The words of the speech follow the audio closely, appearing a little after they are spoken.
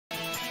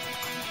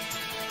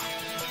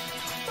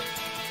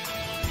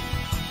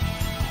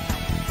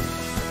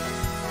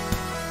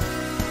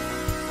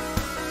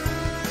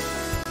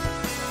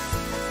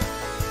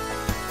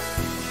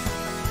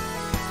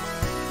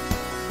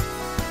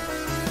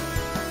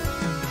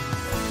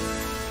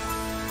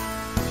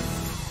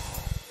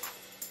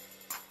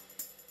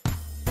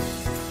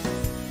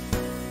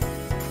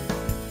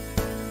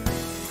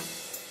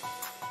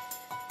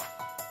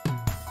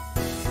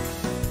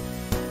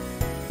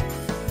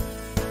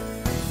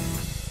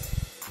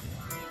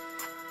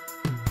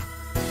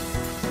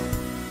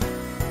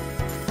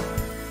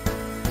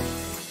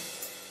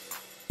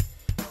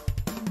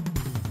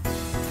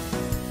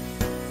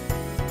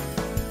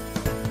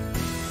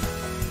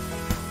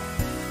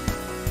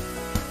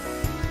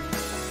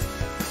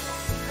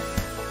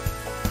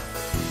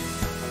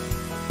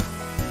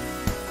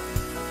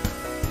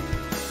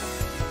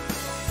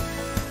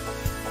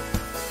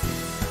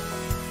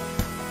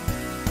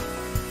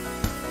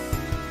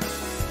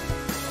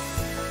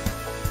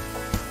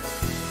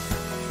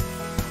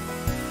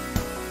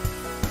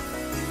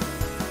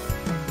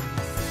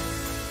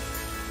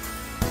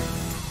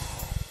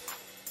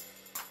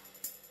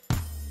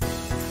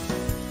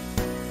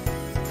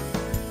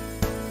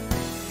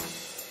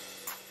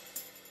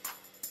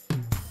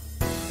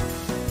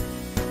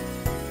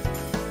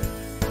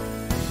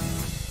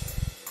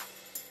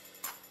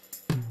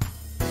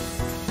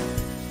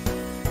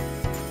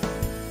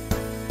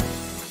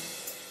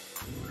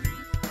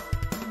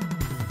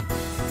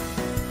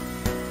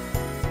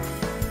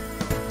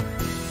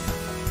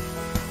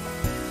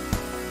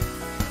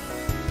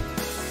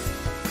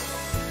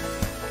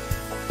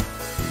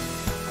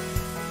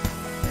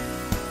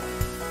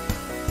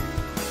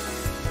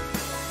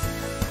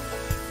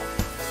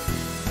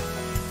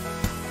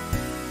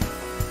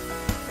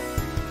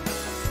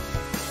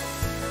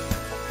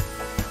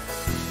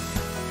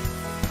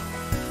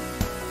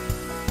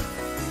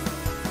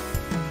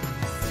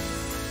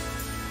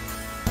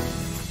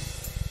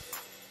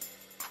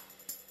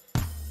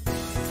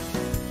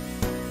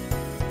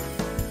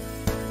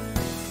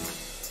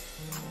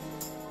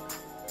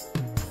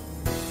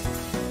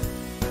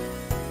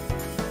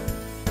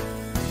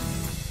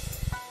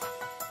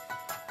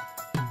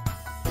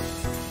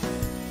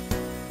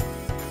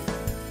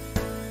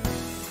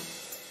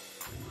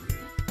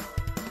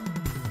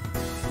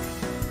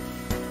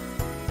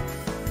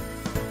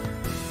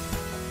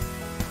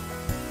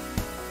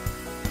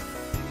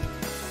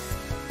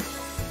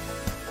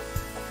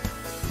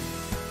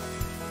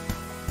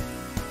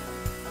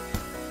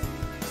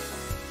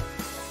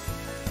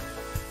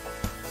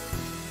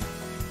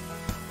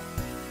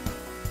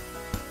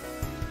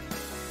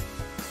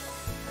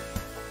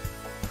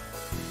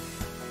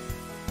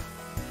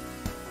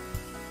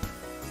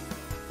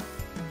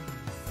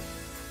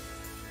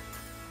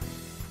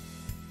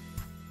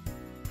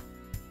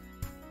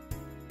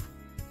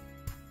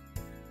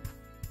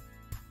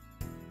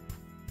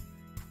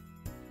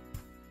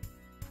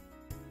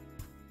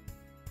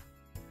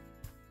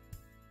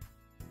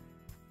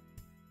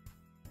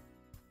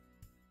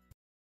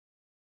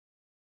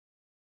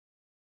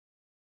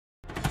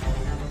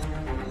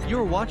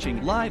You're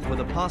watching Live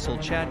with Apostle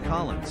Chad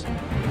Collins.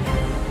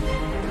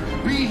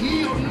 Be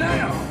healed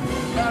now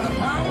by the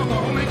power of the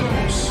Holy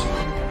Ghost.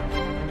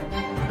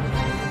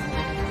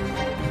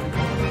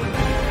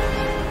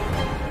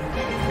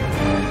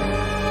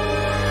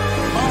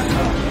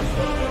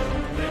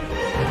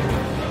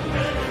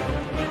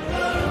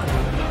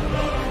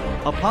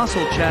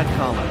 Apostle Chad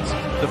Collins,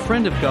 the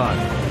friend of God.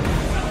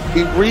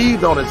 He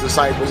breathed on his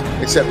disciples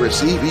and said,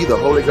 receive ye the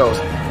Holy Ghost.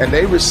 And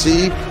they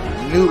received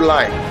new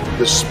life,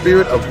 the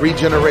spirit of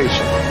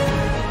regeneration.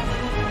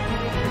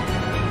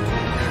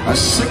 A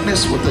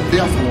sickness with a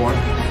death warrant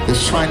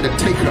is trying to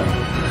take her,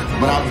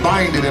 but I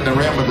bind it in the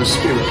realm of the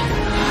spirit.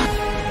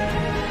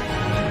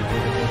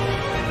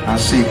 I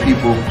see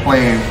people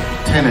playing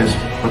tennis,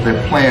 but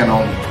they're playing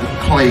on the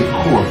clay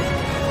court.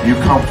 You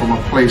come from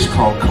a place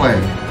called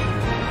Clay,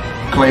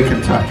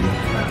 Kentucky.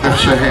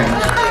 Lift your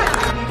hands.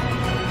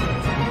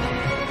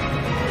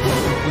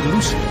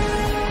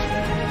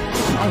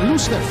 I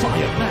loose that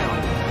fire now.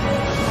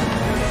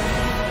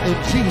 In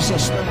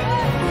Jesus' name.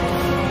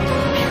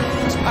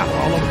 There's power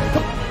all over.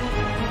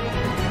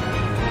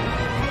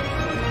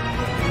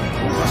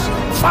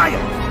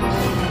 Fire.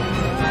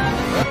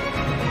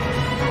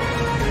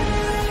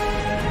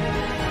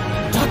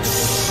 Touch.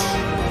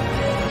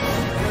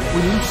 We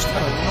loose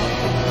that.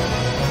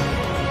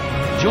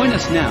 Join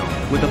us now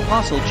with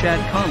Apostle Chad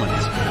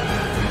Collins.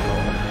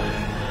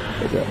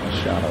 Look at my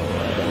shadow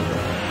right there.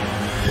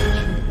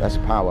 That's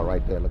power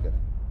right there. Look at it.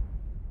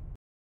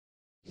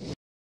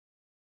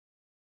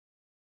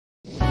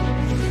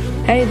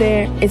 Hey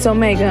there, it's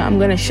Omega. I'm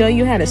going to show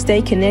you how to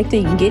stay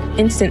connected and get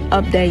instant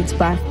updates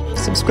by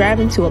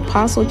subscribing to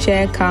Apostle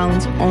Chad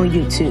Collins on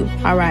YouTube.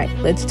 All right,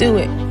 let's do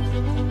it.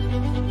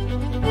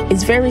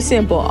 It's very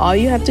simple. All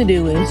you have to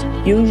do is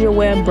use your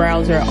web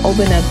browser,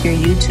 open up your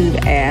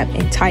YouTube app,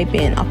 and type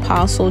in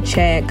Apostle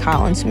Chad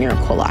Collins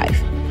Miracle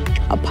Life.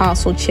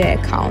 Apostle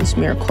Chad Collins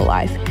Miracle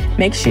Life.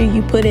 Make sure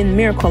you put in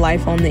Miracle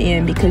Life on the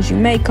end because you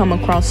may come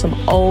across some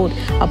old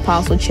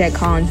Apostle Chad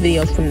Collins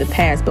videos from the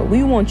past, but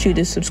we want you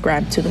to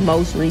subscribe to the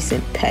most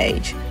recent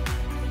page.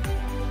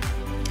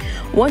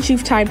 Once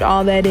you've typed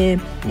all that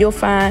in, you'll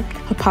find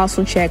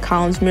Apostle Chad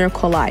Collins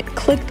Miracle Life.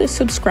 Click the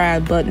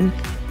subscribe button.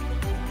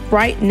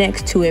 Right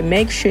next to it,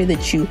 make sure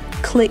that you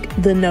click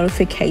the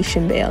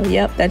notification bell.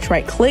 Yep, that's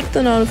right. Click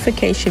the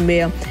notification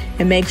bell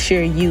and make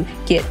sure you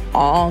get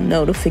all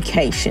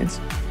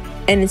notifications.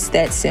 And it's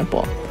that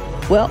simple.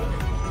 Well,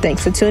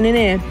 thanks for tuning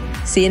in.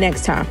 See you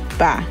next time.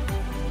 Bye.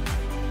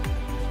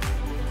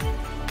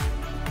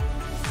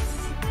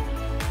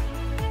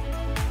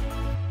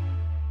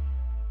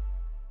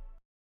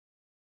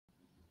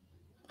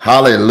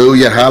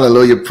 Hallelujah,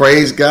 hallelujah.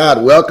 Praise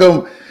God.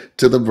 Welcome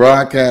to the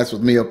broadcast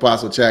with me,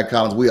 Apostle Chad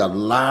Collins. We are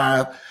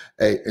live.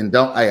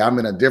 I'm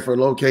in a different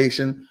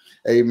location.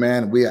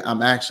 Amen.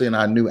 I'm actually in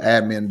our new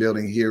admin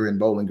building here in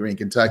Bowling Green,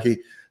 Kentucky.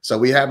 So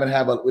we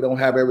don't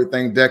have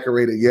everything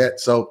decorated yet.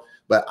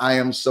 But I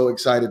am so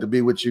excited to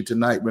be with you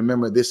tonight.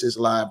 Remember, this is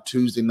live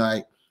Tuesday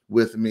night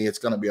with me. It's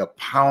going to be a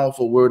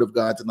powerful word of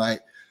God tonight.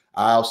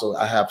 I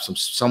have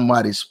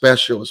somebody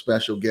special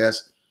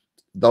guest.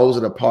 Those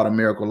that are part of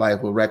Miracle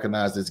Life will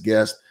recognize this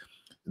guest.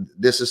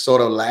 This is sort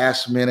of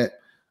last minute.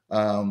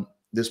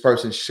 This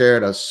person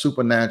shared a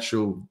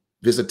supernatural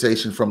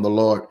visitation from the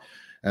Lord.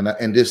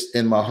 And just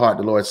in my heart,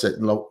 the Lord said,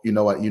 you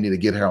know what? You need to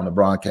get her on the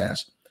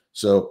broadcast.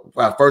 So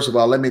first of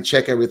all, let me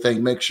check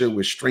everything, make sure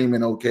we're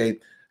streaming okay.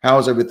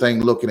 How's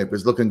everything looking? If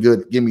it's looking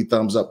good, give me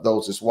thumbs up,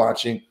 those that's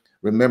watching.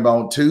 Remember,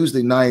 on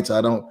Tuesday nights,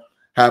 I don't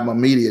have my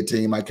media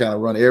team. I kind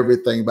of run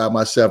everything by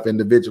myself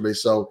individually.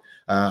 So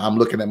I'm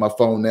looking at my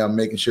phone now,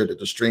 making sure that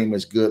the stream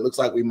is good. Looks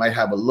like we might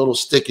have a little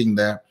sticking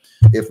there.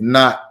 If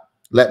not,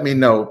 let me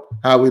know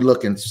how we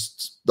looking.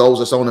 Those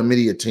that's on the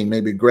media team,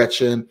 maybe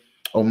Gretchen,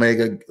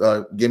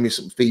 Omega, give me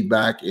some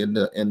feedback in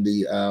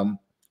the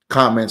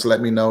comments.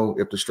 Let me know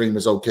if the stream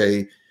is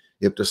okay,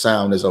 if the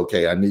sound is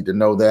okay. I need to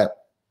know that.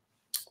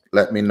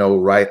 Let me know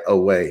right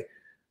away.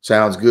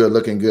 Sounds good,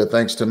 looking good.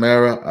 Thanks,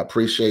 Tamara. I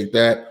appreciate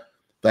that.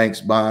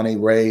 Thanks, Bonnie,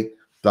 Ray.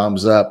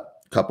 Thumbs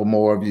up. A couple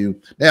more of you.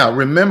 Now,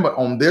 remember,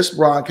 on this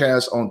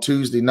broadcast on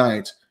Tuesday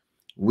nights,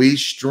 we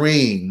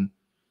stream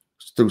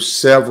through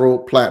several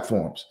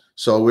platforms.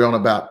 So we're on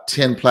about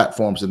 10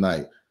 platforms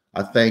tonight.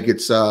 I think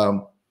it's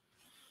 8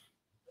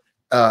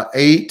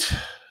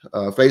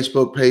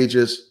 Facebook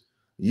pages,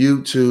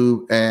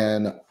 YouTube,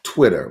 and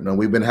Twitter. Now,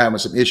 we've been having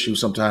some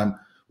issues sometime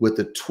with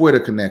the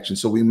Twitter connection,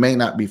 so we may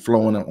not be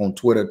flowing on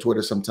Twitter.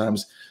 Twitter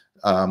sometimes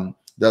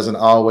doesn't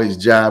always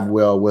jive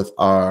well with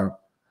our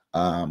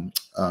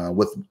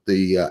with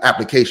the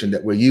application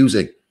that we're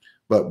using.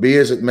 But be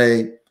as it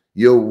may,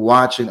 you're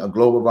watching a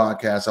global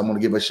broadcast. I'm going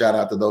to give a shout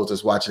out to those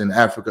that's watching in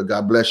Africa.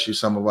 God bless you.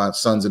 Some of our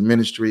sons in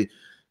ministry,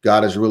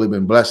 God has really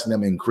been blessing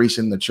them,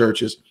 increasing the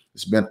churches.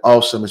 It's been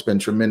awesome. It's been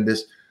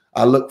tremendous.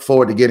 I look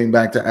forward to getting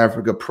back to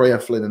Africa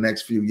prayerfully in the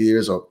next few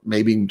years, or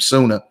maybe even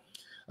sooner.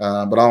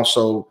 But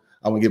also,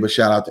 I want to give a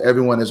shout out to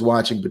everyone that's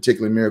watching,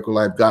 particularly Miracle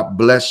Life. God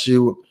bless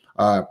you.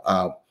 I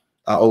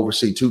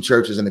oversee 2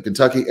 churches in the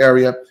Kentucky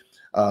area,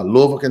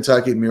 Louisville,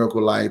 Kentucky,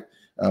 Miracle Life,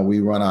 We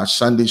run our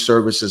Sunday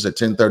services at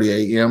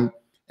 10:30 a.m.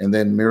 and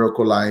then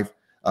Miracle Life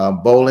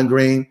Bowling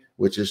Green,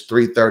 which is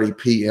 3:30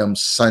 p.m.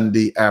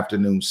 Sunday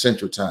afternoon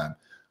Central Time.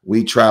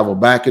 We travel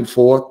back and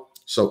forth.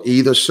 So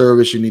either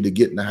service, you need to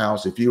get in the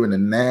house. If you're in the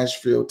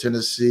Nashville,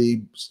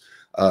 Tennessee,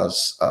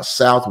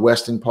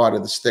 southwestern part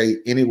of the state,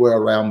 anywhere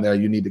around there,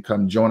 you need to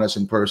come join us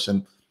in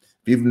person.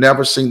 If you've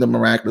never seen the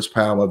miraculous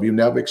power, if you've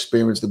never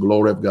experienced the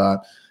glory of God,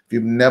 if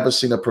you've never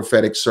seen a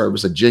prophetic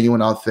service, a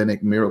genuine,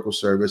 authentic miracle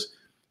service,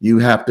 you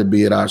have to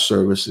be at our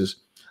services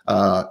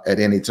at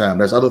any time.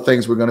 There's other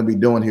things we're going to be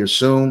doing here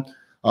soon.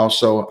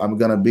 Also, I'm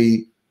going to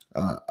be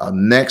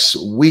next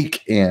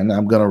weekend.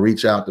 I'm going to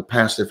reach out to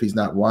Pastor if he's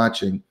not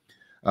watching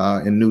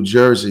in New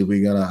Jersey.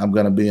 I'm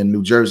going to be in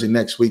New Jersey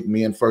next week.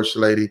 Me and First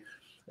Lady,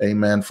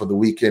 amen, for the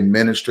weekend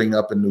ministering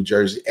up in New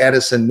Jersey,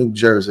 Edison, New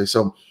Jersey.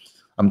 So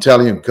I'm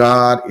telling you,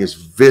 God is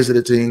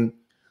visiting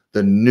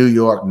the New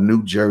York,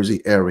 New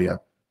Jersey area,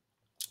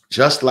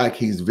 just like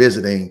he's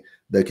visiting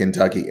the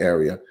Kentucky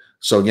area.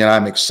 So again,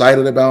 I'm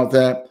excited about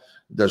that.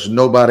 There's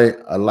nobody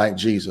like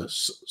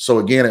Jesus. So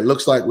again, it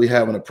looks like we're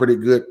having a pretty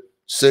good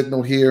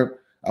signal here.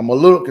 I'm a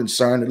little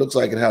concerned. It looks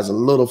like it has a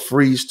little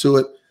freeze to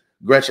it.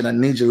 Gretchen, I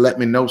need you to let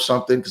me know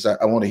something because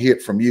I want to hear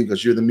it from you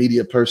because you're the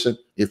media person.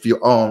 If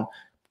you're on,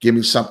 give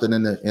me something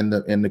in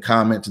the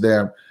comments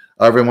there.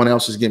 Everyone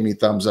else is giving me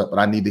thumbs up, but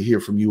I need to hear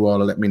from you all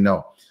to let me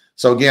know.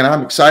 So again,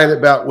 I'm excited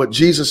about what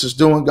Jesus is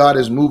doing. God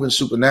is moving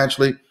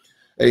supernaturally.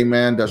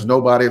 Amen. There's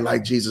nobody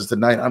like Jesus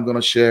tonight. I'm going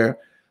to share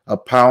a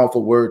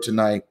powerful word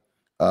tonight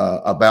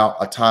about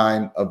a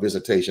time of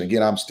visitation.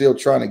 Again, I'm still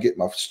trying to get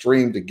my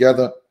stream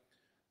together.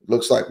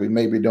 Looks like we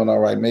may be doing all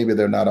right. Maybe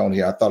they're not on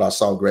here. I thought I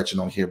saw Gretchen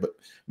on here, but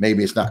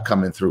maybe it's not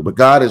coming through. But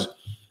God is,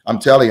 I'm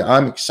telling you,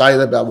 I'm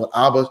excited about what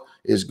Abba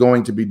is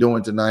going to be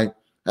doing tonight.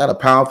 I had a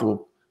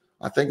powerful,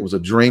 I think it was a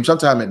dream.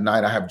 Sometime at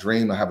night I have a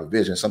dream, I have a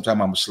vision. Sometimes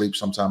I'm asleep,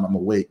 sometimes I'm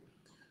awake.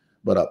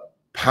 But a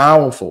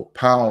powerful,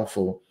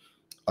 powerful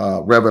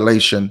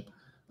revelation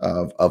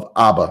of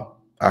Abba.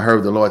 I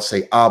heard the Lord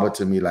say Abba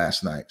to me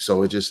last night.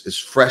 So it's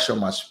fresh on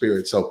my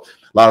spirit. So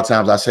a lot of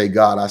times I say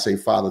God, I say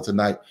Father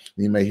tonight.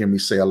 You may hear me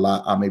say a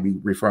lot. I may be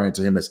referring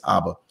to him as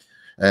Abba.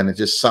 And it's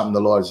just something the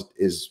Lord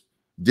is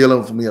dealing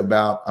with me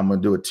about. I'm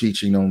going to do a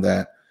teaching on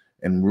that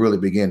and really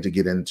begin to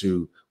get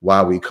into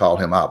why we call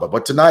him Abba.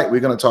 But tonight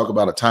we're going to talk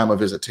about a time of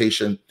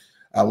visitation.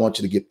 I want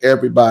you to get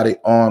everybody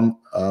on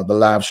the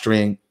live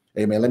stream.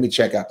 Amen. Let me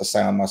check out the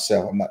sound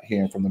myself. I'm not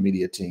hearing from the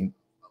media team.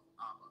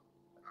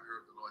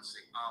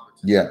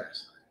 Yeah.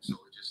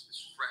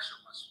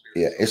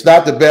 Yeah, it's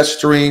not the best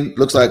stream.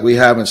 Looks like we're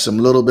having some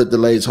little bit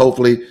delays.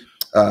 Hopefully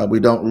we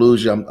don't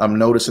lose you. I'm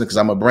noticing because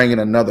I'm going to bring in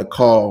another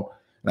call.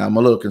 And I'm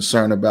a little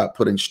concerned about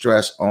putting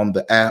stress on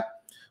the app.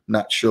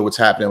 Not sure what's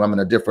happening. I'm in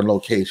a different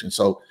location.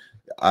 So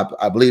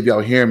I believe y'all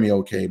hear me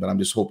okay, but I'm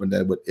just hoping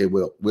that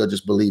we'll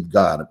just believe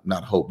God,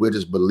 not hope. We'll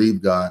just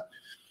believe God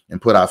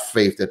and put our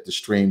faith that the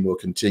stream will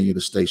continue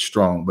to stay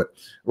strong. But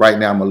right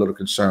now I'm a little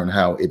concerned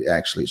how it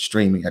actually is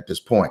streaming at this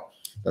point.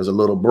 There's a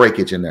little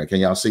breakage in there. Can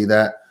y'all see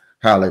that?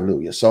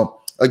 Hallelujah.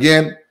 So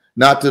again,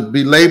 not to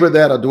belabor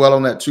that or dwell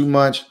on that too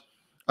much.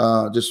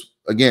 Just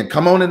again,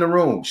 come on in the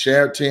room,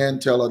 share 10,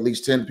 tell at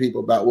least 10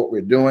 people about what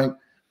we're doing.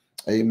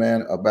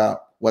 Amen.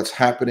 About what's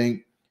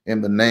happening in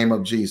the name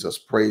of Jesus.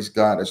 Praise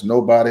God. There's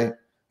nobody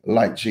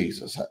like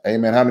Jesus.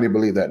 Amen. How many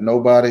believe that?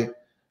 Nobody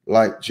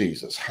like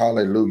Jesus.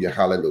 Hallelujah.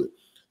 Hallelujah.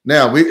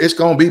 Now it's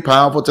going to be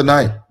powerful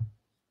tonight.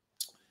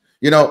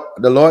 You know,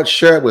 the Lord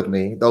shared with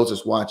me, those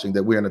that's watching,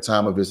 that we're in a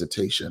time of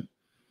visitation.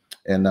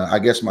 And I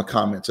guess my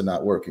comments are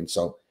not working.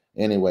 So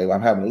anyway,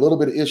 I'm having a little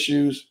bit of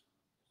issues.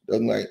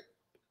 Doesn't like,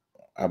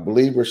 I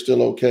believe we're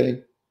still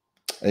okay.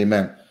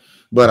 Amen.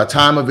 But a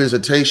time of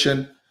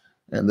visitation,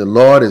 and the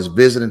Lord is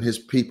visiting his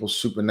people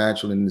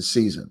supernaturally in this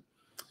season.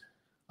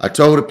 I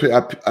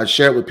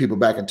shared with people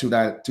back in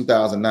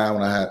 2009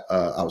 when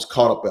I was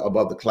caught up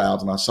above the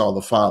clouds and I saw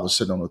the Father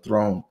sitting on the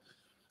throne,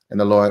 and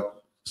the Lord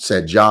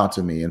said Jah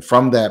to me. And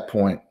from that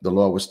point, the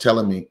Lord was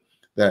telling me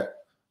that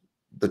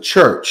the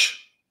church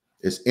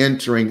is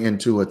entering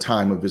into a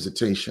time of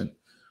visitation.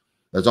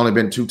 There's only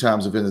been 2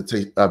 times of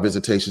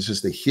visitation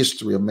since the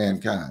history of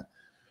mankind.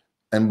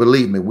 And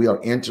believe me, we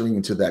are entering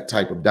into that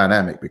type of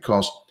dynamic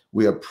because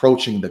we are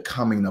approaching the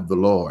coming of the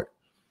Lord.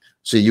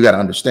 See, you got to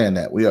understand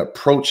that we are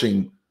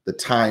approaching the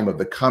time of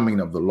the coming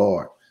of the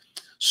Lord.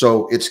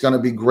 So it's going to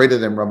be greater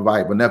than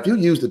revival. Now, if you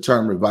use the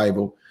term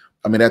revival,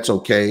 I mean, that's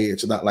okay.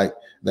 It's not like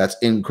that's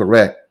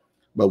incorrect,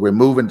 but we're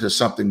moving to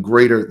something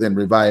greater than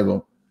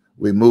revival.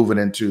 We're moving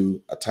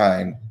into a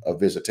time of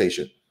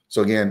visitation.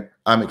 So again,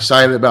 I'm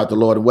excited about the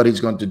Lord and what he's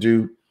going to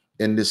do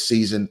in this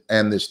season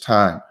and this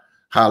time.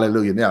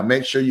 Hallelujah. Now,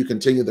 make sure you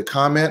continue to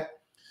comment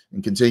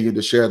and continue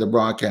to share the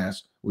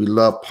broadcast. We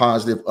love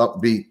positive,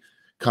 upbeat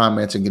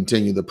comments and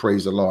continue to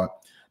praise the Lord.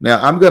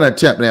 Now, I'm going to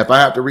attempt. Now, if I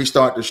have to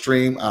restart the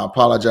stream, I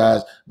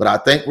apologize, but I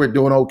think we're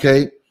doing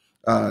okay.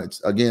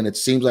 Again, it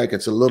seems like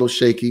it's a little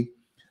shaky.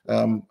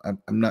 I'm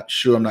not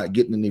sure. I'm not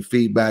getting any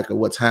feedback of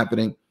what's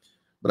happening,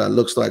 but it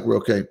looks like we're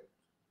okay.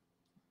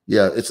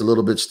 Yeah, it's a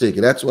little bit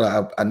sticky. That's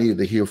what I needed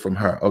to hear from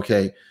her.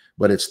 Okay,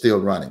 but it's still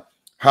running.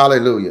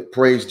 Hallelujah.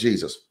 Praise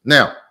Jesus.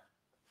 Now,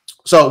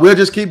 so we'll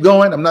just keep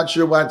going. I'm not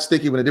sure why it's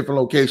sticky in a different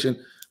location,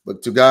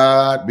 but to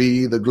God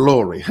be the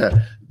glory.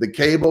 The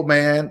cable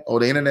man or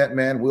the internet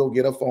man will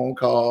get a phone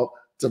call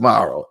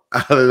tomorrow.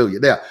 Hallelujah.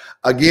 Now,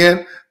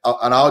 again,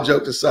 on all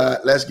jokes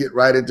aside, let's get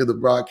right into the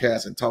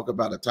broadcast and talk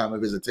about a time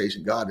of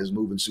visitation. God is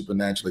moving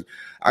supernaturally.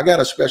 I got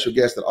a special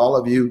guest that all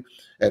of you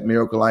at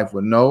Miracle Life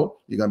will know.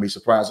 You're going to be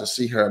surprised to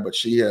see her, but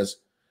she has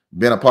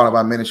been a part of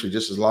our ministry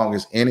just as long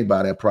as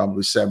anybody,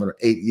 probably 7 or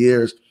 8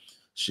 years.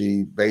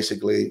 She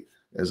basically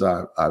is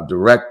our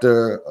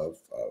director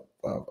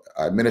of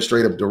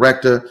administrative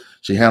director.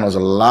 She handles a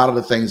lot of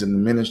the things in the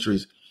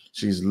ministries.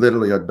 She's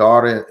literally a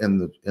daughter in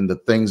the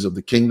things of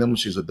the kingdom.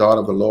 She's a daughter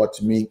of the Lord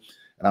to me.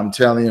 And I'm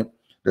telling you,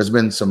 there's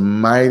been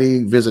some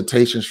mighty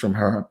visitations from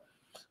her,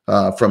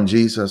 from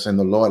Jesus. And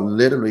the Lord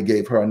literally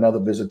gave her another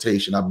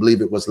visitation. I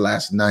believe it was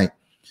last night.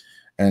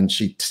 And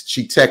she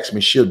texts me.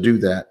 She'll do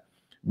that.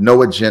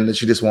 No agenda.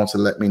 She just wants to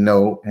let me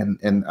know.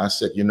 And I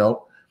said, you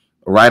know,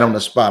 right on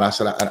the spot, I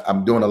said,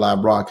 I'm doing a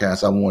live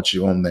broadcast. I want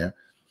you on there.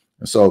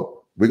 And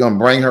so we're going to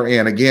bring her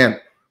in. Again,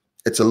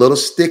 it's a little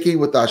sticky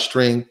with our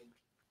stream.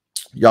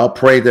 Y'all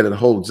pray that it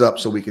holds up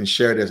so we can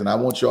share this. And I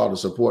want you all to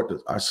support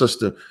our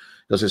sister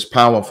because it's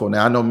powerful.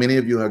 Now, I know many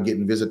of you are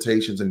getting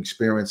visitations and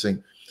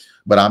experiencing,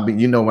 but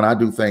you know, when I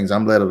do things,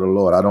 I'm led of the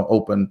Lord. I don't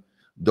open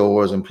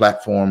doors and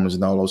platforms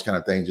and all those kind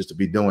of things just to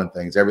be doing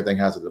things. Everything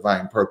has a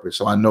divine purpose.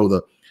 So I know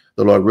the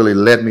Lord really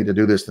led me to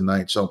do this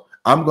tonight. So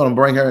I'm going to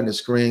bring her in the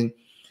screen.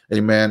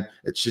 Amen.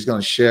 She's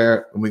going to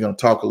share, and we're going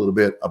to talk a little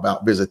bit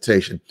about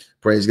visitation.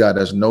 Praise God.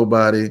 There's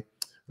nobody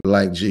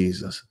like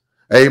Jesus.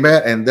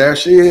 Amen. And there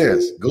she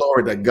is.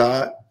 Glory to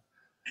God.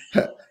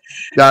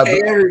 God,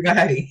 hey,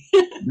 everybody.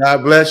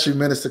 God bless you,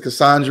 Minister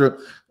Cassandra.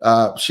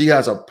 She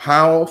has a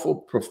powerful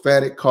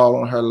prophetic call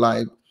on her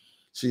life.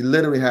 She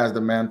literally has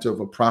the mantle of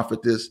a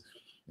prophetess,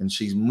 and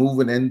she's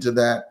moving into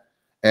that.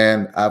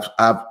 And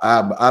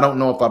I don't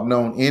know if I've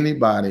known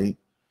anybody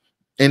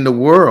in the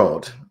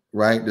world,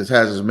 right, that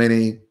has as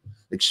many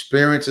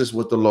experiences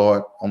with the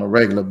Lord on a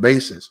regular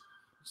basis.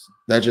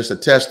 That's just a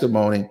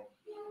testimony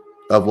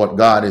of what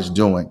God is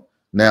doing.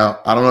 Now,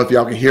 I don't know if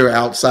y'all can hear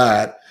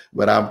outside,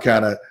 but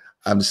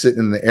I'm sitting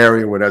in the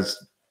area where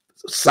there's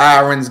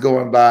sirens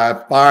going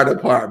by, fire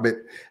department.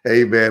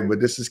 Amen. But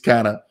this is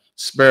kind of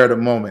spare the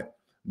moment.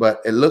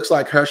 But it looks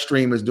like her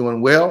stream is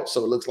doing well.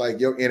 So it looks like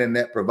your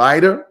internet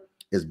provider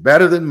is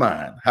better than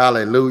mine.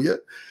 Hallelujah.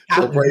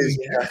 Hallelujah.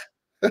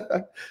 So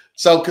praise.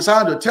 So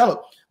Cassandra, tell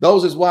her,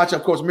 those that's watching,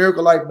 of course,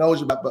 Miracle Life knows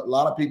you, but a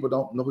lot of people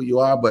don't know who you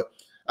are. But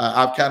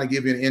I'll kind of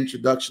give you an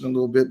introduction a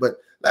little bit. But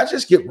let's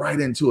just get right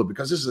into it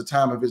because this is a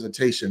time of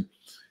visitation.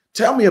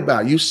 Tell me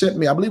about, you sent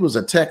me, I believe it was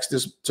a text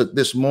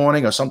this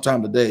morning or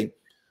sometime today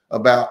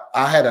about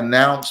I had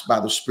announced by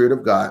the Spirit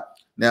of God.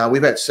 Now,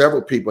 we've had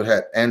several people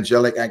had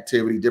angelic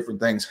activity, different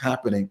things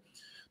happening.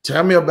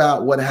 Tell me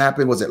about what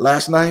happened. Was it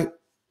last night?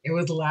 It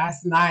was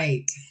last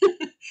night.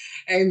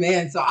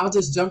 Amen. So I'll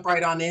just jump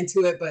right on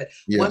into it. But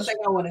Yes. One thing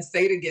I want to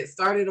say to get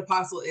started,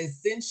 Apostle,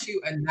 is since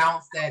you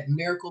announced that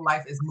Miracle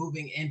Life is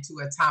moving into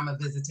a time of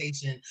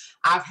visitation,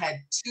 I've had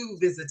 2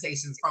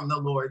 visitations from the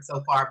Lord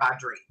so far by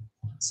dream.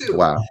 2.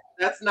 Wow.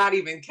 That's not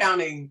even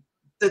counting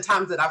the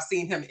times that I've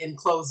seen him in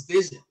closed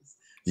visions.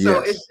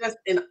 So Yes. It's just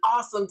an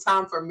awesome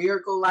time for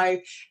Miracle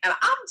Life. And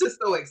I'm just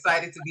so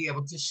excited to be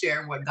able to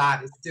share what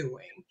God is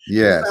doing.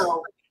 Yes.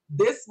 So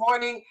this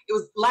morning, it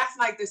was last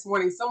night, this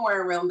morning,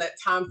 somewhere around that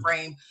time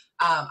frame,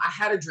 I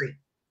had a dream.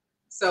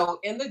 So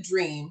in the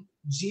dream,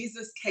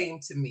 Jesus came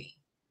to me.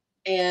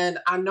 And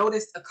I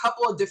noticed a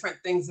couple of different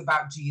things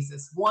about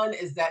Jesus. One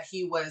is that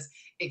he was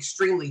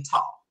extremely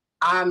tall.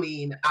 I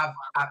mean, I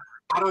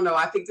don't know.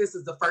 I think this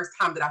is the first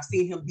time that I've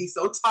seen him be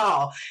so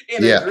tall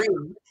in a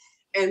dream.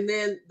 And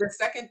then the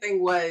second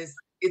thing was,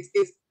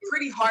 it's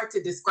pretty hard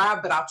to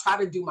describe, but I'll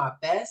try to do my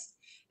best,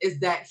 is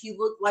that he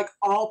looked like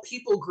all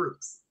people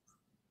groups.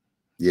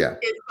 Yeah.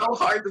 It's so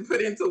hard to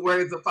put into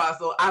words,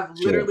 Apostle. I've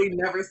literally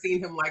never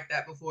seen him like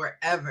that before,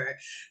 ever.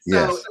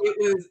 So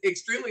It was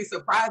extremely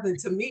surprising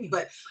to me,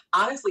 but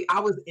honestly, I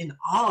was in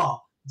awe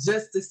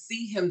just to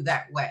see him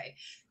that way.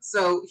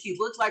 So he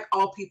looked like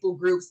all people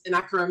groups. And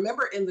I can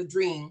remember in the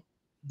dream,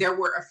 there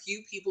were a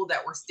few people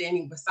that were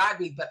standing beside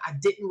me, but I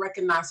didn't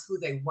recognize who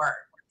they were.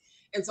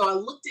 And so I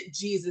looked at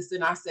Jesus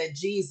and I said,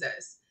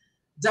 Jesus,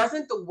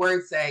 doesn't the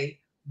word say,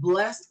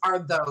 blessed are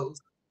those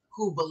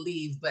who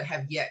believe but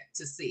have yet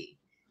to see?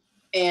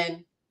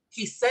 And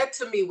he said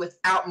to me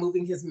without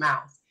moving his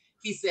mouth,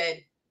 he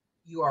said,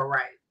 you are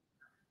right.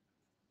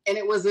 And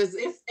it was as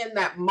if in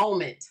that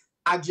moment,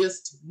 I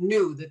just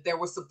knew that there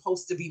was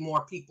supposed to be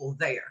more people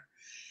there.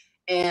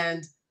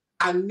 And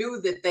I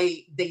knew that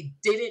they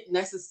didn't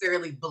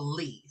necessarily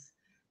believe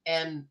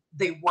and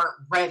they weren't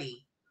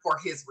ready for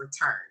his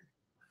return.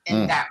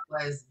 And that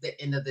was the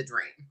end of the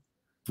dream.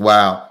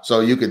 Wow.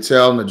 So you could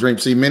tell in the dream.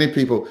 See, many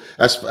people,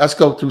 let's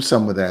go through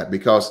some of that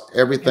because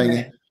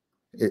everything,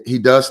 he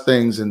does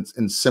things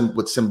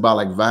with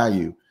symbolic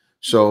value.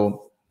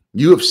 So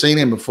you have seen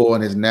him before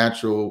in his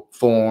natural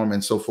form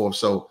and so forth.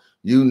 So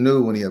you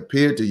knew when he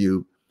appeared to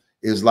you,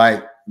 is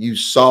like you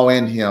saw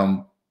in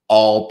him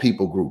all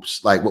people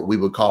groups, like what we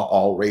would call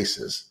all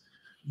races.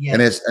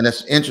 Yes. And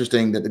it's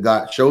interesting that the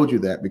God showed you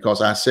that,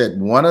 because I said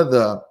one of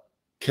the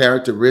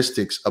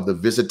characteristics of the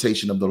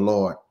visitation of the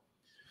Lord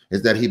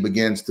is that he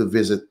begins to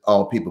visit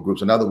all people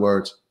groups. In other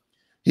words,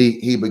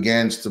 he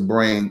begins to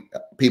bring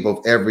people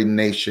of every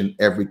nation,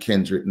 every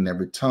kindred, and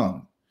every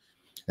tongue.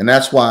 And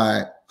that's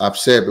why I've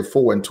said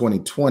before, in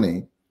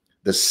 2020,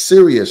 the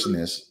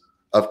seriousness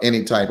of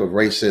any type of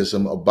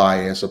racism or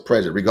bias or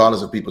prejudice,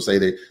 regardless of people say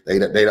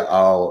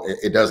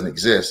it doesn't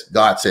exist.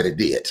 God said it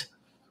did.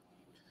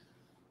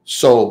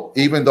 So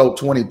even though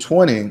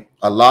 2020,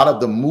 a lot of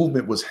the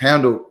movement was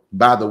handled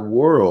by the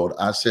world,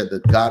 I said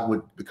that God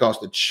would, because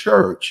the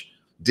church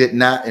did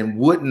not and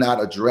would not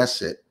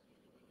address it,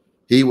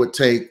 he would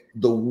take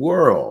the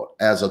world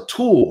as a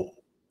tool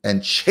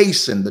and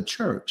chasten the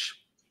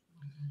church.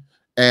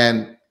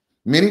 And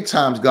many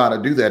times God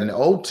would do that. In the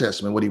Old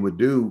Testament, what he would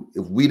do,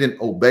 if we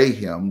didn't obey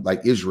him,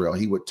 like Israel,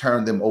 he would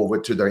turn them over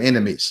to their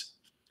enemies.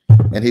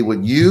 And he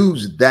would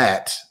use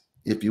that,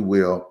 if you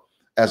will,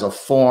 as a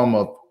form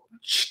of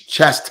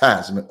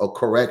chastisement or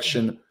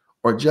correction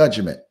or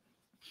judgment.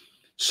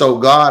 So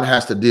God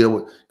has to deal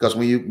with, because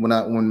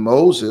when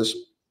Moses,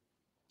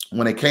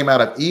 when they came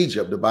out of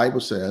Egypt, the Bible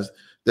says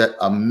that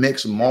a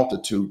mixed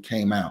multitude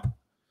came out.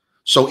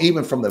 So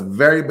even from the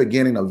very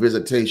beginning of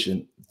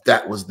visitation,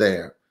 that was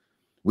there.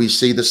 We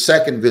see the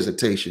second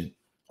visitation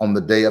on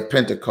the day of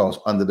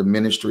Pentecost under the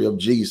ministry of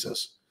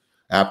Jesus.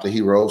 After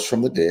he rose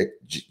from the dead,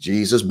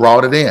 Jesus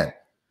brought it in.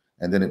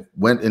 And then it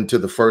went into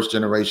the first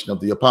generation of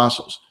the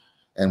apostles.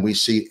 And we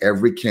see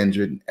every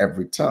kindred and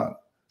every tongue.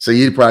 So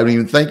you probably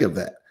didn't even think of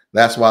that.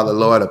 That's why the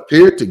Lord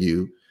appeared to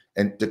you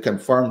and to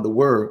confirm the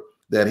word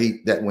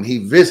that when he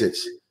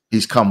visits,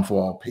 he's come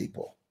for all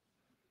people.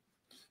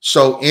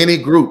 So any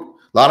group,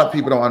 a lot of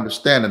people don't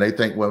understand, and they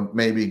think, well,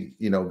 maybe,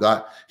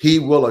 God, he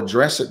will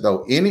address it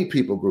though. Any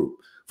people group,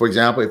 for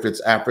example, if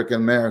it's African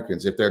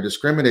Americans, if they're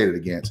discriminated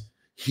against,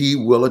 he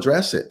will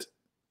address it.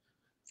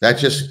 That's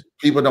just,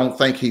 people don't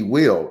think he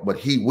will, but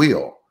he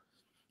will.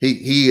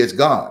 He is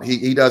God.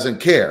 He doesn't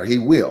care. He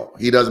will.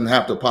 He doesn't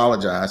have to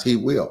apologize. He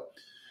will.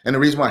 And the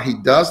reason why he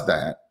does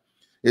that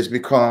is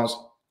because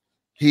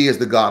he is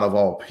the God of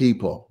all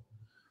people.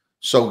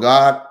 So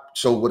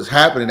what is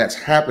happening, that's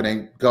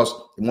happening because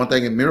one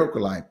thing in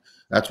Miracle Life,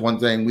 that's one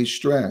thing we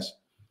stress,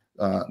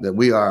 that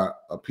we are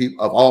a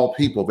people of all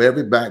people, of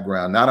every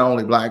background, not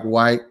only black,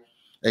 white,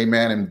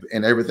 amen,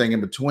 and everything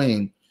in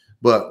between,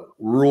 but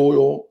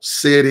rural,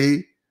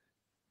 city,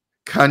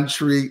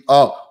 country,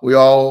 we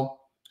all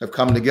have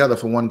come together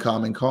for one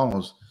common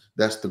cause.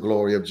 That's the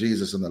glory of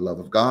Jesus and the love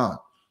of God.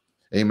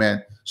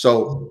 Amen.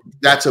 So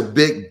that's a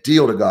big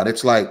deal to God.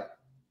 It's like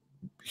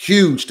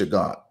huge to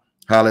God.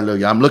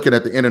 Hallelujah. I'm looking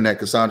at the internet.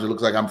 Cassandra,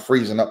 looks like I'm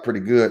freezing up pretty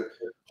good.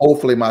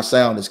 Hopefully my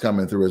sound is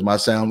coming through. Is my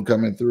sound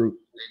coming through?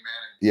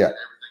 Amen. Yeah.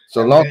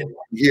 So long as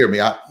you hear me,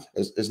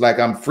 it's like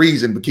I'm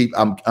freezing, but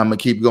I'm gonna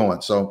keep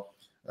going. So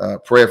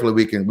prayerfully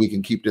we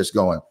can keep this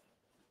going.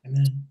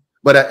 Amen.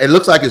 But it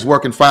looks like it's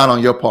working fine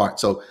on your part.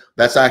 So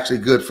that's actually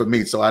good for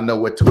me. So I know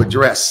what to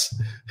address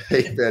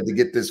to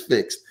get this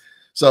fixed.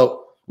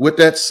 So with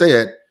that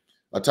said,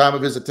 a time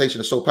of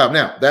visitation is so powerful.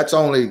 Now, that's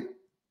only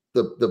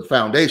the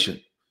foundation.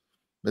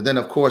 But then,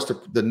 of course,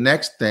 the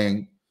next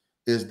thing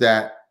is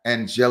that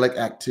angelic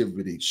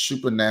activity,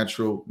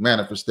 supernatural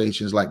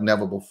manifestations like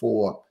never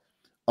before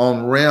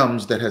on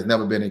realms that has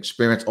never been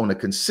experienced on a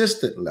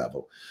consistent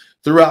level.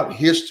 Throughout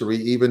history,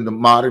 even the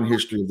modern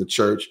history of the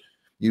church,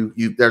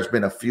 there's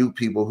been a few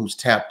people who's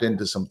tapped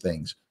into some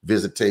things.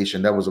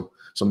 Visitation. There was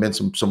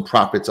some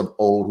prophets of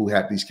old who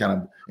had these kind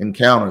of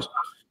encounters.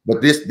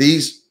 But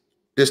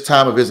this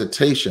time of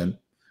visitation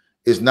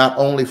is not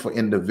only for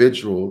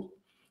individuals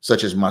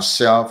such as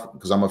myself,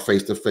 because I'm a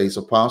face-to-face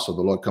apostle.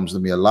 The Lord comes to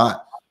me a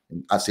lot.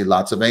 I see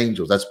lots of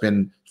angels. That's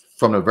been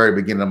from the very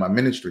beginning of my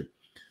ministry.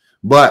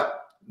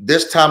 But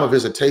this time of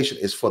visitation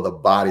is for the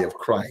body of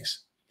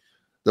Christ.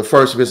 The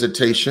first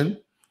visitation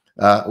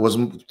was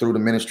through the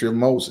ministry of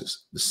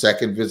Moses. The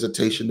second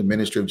visitation, the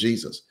ministry of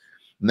Jesus.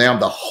 Now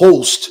the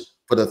host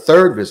for the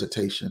third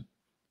visitation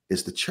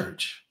is the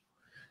church.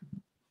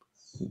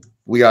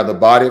 We are the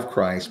body of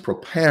Christ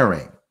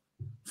preparing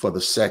for the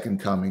second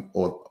coming,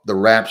 or the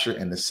rapture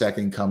and the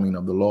second coming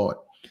of the Lord.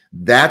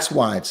 That's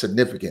why it's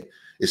significant.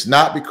 It's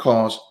not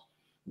because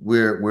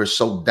we're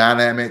so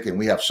dynamic and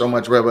we have so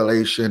much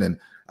revelation and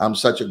I'm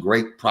such a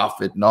great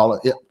prophet and all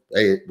of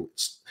it.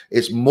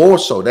 It's more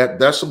so that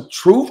there's some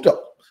truth to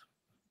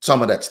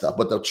some of that stuff.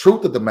 But the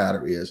truth of the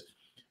matter is,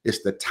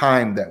 it's the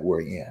time that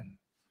we're in.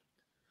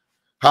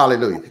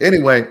 Hallelujah.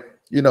 Anyway,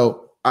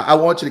 I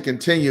want you to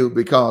continue,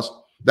 because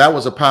that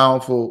was a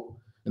powerful,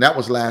 and that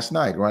was last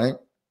night, right?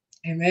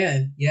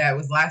 Amen. Yeah, it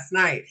was last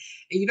night.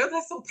 And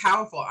that's so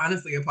powerful,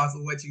 honestly,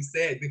 Apostle, what you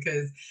said,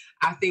 because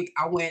I think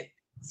I went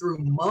through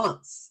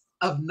months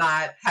of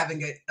not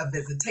having a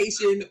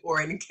visitation or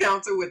an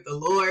encounter with the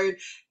Lord.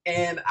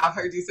 And I've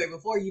heard you say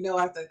before,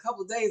 after a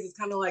couple of days, it's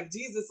kind of like,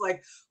 Jesus,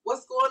 like,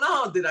 what's going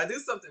on? Did I do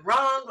something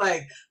wrong?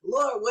 Like,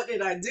 Lord, what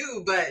did I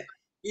do? But,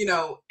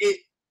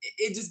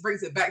 it just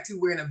brings it back to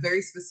we're in a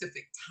very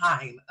specific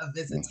time of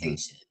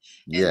visitation.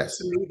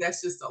 Yes. And to me,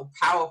 that's just so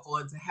powerful.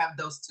 And to have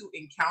those two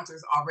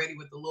encounters already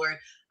with the Lord,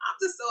 I'm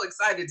just so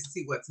excited to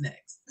see what's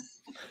next.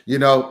 You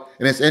know,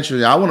 and it's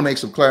interesting. I want to make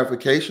some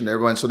clarification to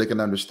everyone so they can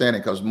understand it,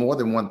 because more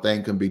than one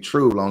thing can be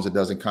true as long as it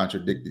doesn't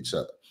contradict each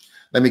other.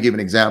 Let me give an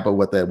example of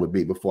what that would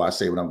be before I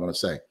say what I'm going to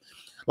say.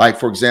 Like,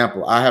 for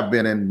example, I have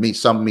been in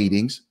some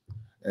meetings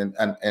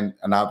and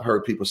I've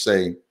heard people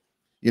say,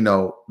 you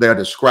know, they'll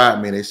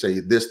describe me. They say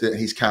that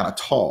he's kind of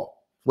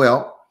tall.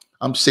 Well,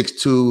 I'm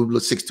 6'2",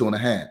 6'2 and a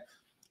half.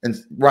 And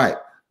right.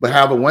 But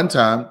however, one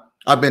time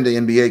I've been to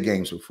NBA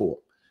games before.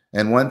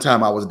 And one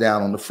time I was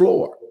down on the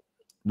floor.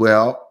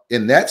 Well,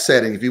 in that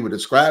setting, if you were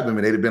describing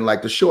me, they'd have been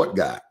like the short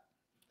guy.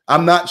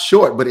 I'm not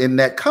short, but in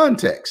that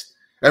context,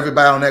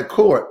 everybody on that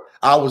court,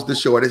 I was the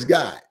shortest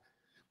guy.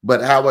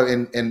 But however,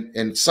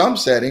 in some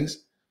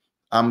settings,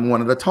 I'm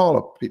one of the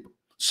taller people.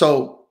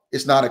 So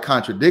it's not a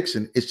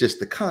contradiction. It's just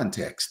the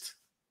context.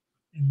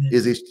 Amen.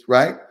 Is it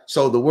right?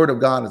 So the word of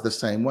God is the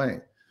same way.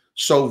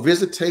 So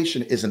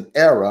visitation is an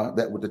era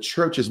that what the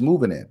church is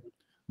moving in.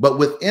 But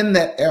within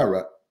that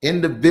era,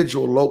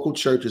 individual local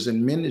churches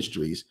and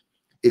ministries,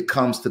 it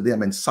comes to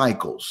them in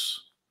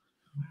cycles.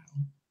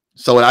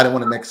 So I don't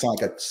want to make it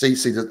sound like see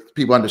that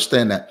people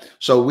understand that.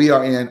 So we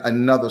are in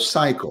another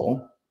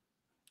cycle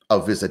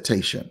of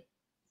visitation.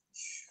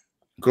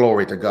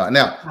 Glory to God.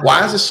 Now,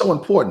 why is this so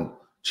important?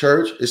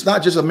 Church, it's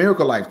not just a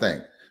Miracle Life thing.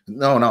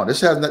 No,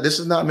 this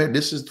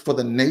is for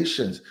the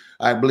nations.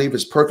 I believe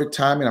it's perfect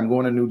timing. I'm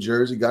going to New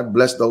Jersey. God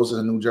bless those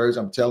in New Jersey.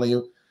 I'm telling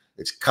you,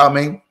 it's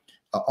coming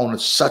on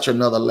such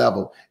another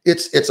level.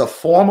 It's a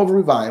form of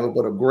revival,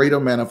 but a greater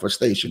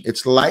manifestation.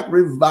 It's like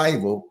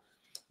revival,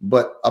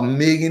 but a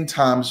million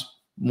times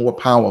more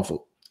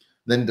powerful.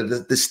 Then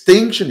the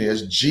distinction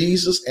is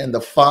Jesus and the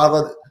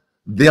Father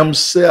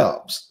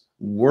themselves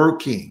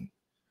working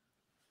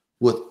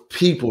with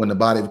people in the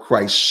body of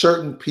Christ,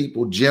 certain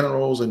people,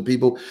 generals and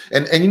people.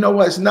 And you know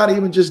what? It's not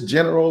even just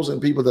generals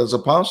and people that's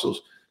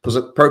apostles. Because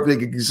a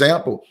perfect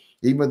example,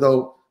 even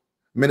though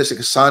Minister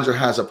Cassandra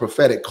has a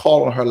prophetic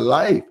call on her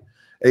life,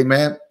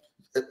 amen,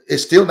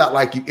 it's still not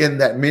like you in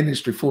that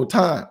ministry full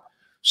time.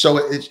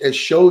 So it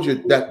shows you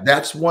that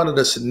that's one of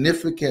the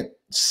significant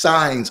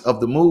signs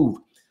of the move.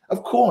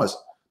 Of course,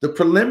 the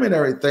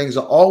preliminary things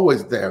are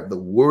always there. The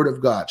word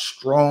of God,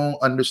 strong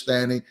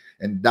understanding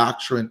and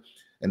doctrine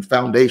and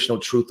foundational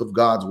truth of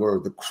God's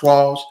word, the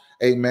cross,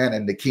 amen,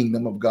 and the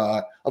kingdom of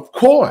God. Of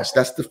course,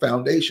 that's the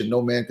foundation.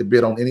 No man could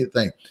bid on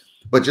anything.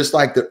 But just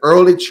like the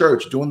early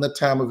church during the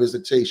time of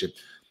visitation,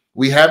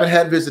 we haven't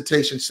had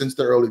visitation since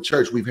the early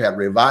church. We've had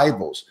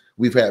revivals.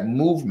 We've had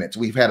movements.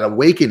 We've had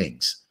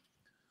awakenings,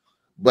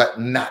 but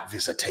not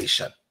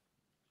visitation.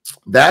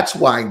 That's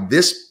why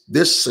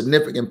this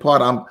significant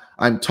part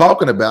I'm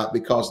talking about,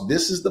 because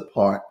this is the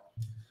part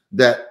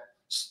that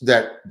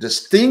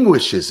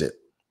distinguishes it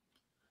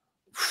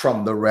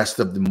from the rest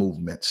of the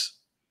movements.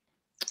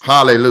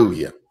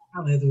 Hallelujah.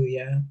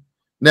 Hallelujah.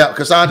 Now,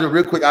 Cassandra,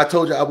 real quick, I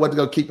told you I wasn't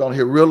going to keep on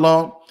here real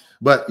long,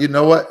 but you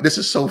know what? This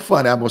is so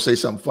funny. I'm going to say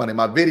something funny.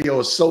 My video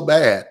is so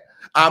bad,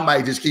 I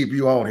might just keep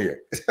you on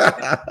here.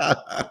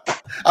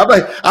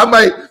 I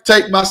might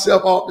take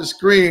myself off the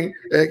screen,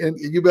 and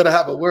you better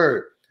have a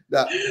word.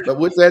 Now, but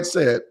with that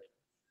said,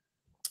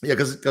 yeah,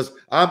 because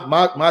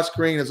my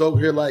screen is over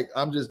here like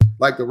I'm just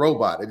like the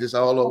robot. It's just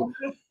all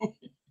over.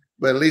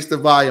 But at least the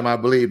volume, I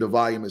believe the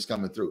volume is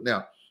coming through.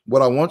 Now,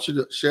 what I want you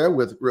to share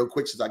with real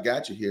quick, since I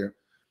got you here,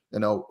 you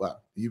know,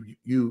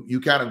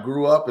 you kind of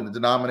grew up in the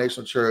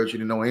denominational church. You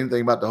didn't know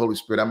anything about the Holy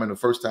Spirit. I mean, the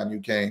first time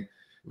you came,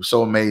 it was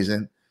so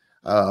amazing.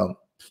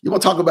 You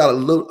want to talk about a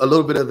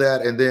little bit of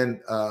that, and then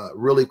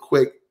really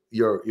quick,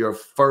 your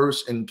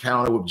first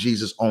encounter with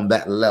Jesus on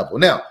that level.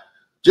 Now,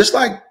 just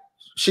like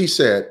she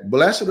said,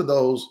 blessed are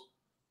those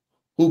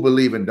who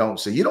believe and don't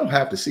see. You don't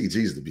have to see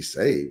Jesus to be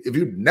saved. If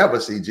you never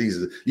see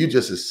Jesus, you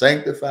just as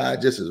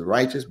sanctified, just as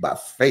righteous by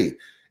faith.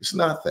 It's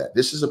not that.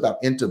 This is about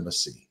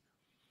intimacy.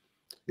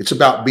 It's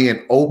about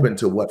being open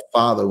to what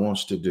Father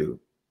wants to do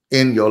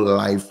in your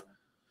life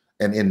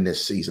and in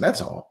this season.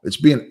 That's all. It's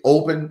being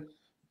open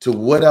to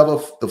whatever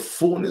the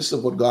fullness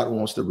of what God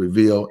wants to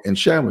reveal and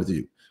share with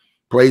you.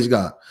 Praise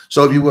God.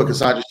 So if you would,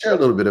 Cassandra, share a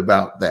little bit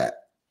about that.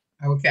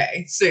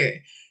 Okay, sure.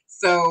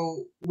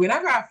 So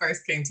whenever I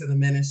first came to the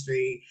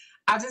ministry,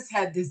 I just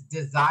had this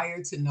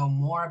desire to know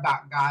more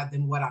about God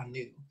than what I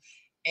knew.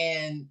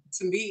 And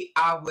to me,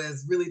 I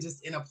was really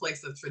just in a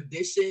place of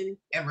tradition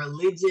and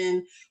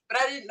religion, but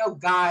I didn't know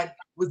God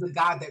was a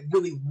God that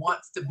really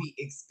wants to be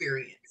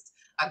experienced,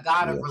 a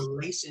God of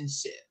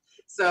relationship.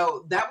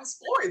 So that was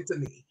foreign to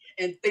me,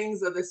 and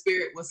things of the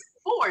Spirit was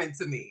foreign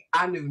to me.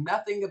 I knew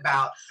nothing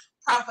about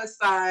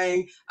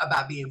prophesying,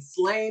 about being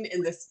slain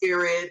in the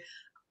Spirit,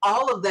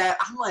 all of that.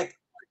 I'm like,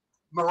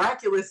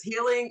 miraculous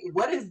healing,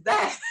 what is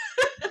that?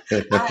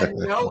 I had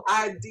no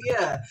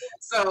idea.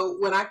 So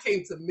when I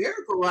came to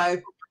Miracle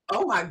Life,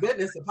 oh my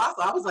goodness,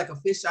 Apostle, I was like a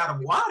fish out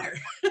of water.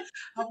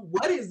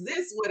 What is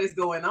this? What is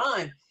going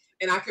on?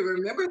 And I can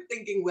remember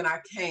thinking when I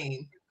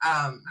came,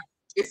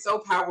 it's so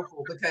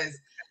powerful because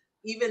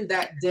even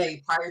that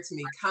day prior to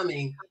me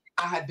coming,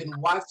 I had been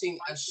watching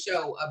a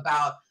show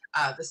about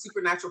the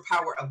supernatural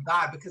power of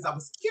God because I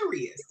was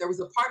curious. There was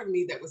a part of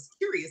me that was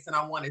curious and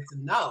I wanted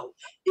to know,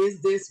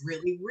 is this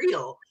really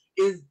real?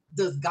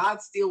 Does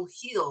God still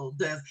heal?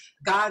 Does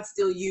God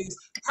still use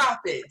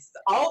prophets?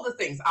 All the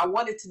things. I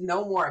wanted to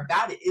know more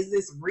about it. Is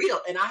this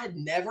real? And I had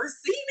never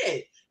seen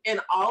it. In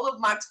all of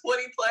my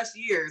 20 plus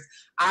years,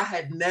 I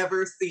had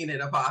never seen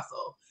it,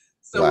 Apostle.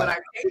 So when Wow. I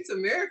came to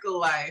Miracle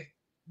Life,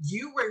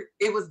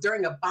 it was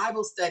during a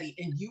Bible study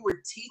and you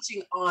were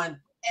teaching on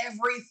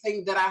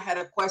everything that I had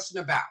a question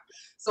about.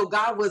 So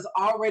God was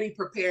already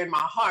preparing my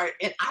heart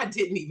and I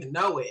didn't even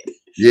know it. It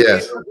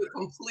Yes. was a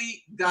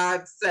complete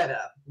God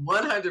setup,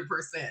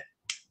 100%.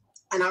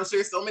 And I'm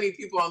sure so many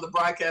people on the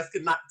broadcast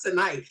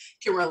tonight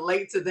can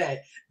relate to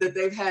that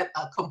they've had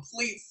a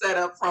complete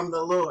setup from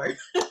the Lord.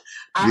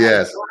 I had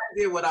Yes. no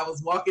idea what I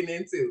was walking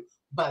into,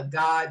 but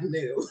God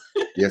knew.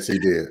 Yes, he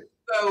did.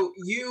 So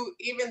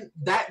even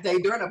that day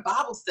during a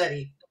Bible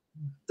study,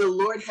 the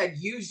Lord had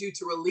used you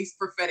to release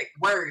prophetic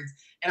words.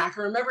 And I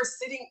can remember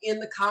sitting in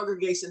the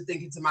congregation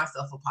thinking to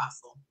myself,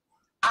 Apostle,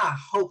 I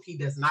hope he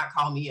does not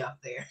call me up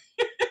there.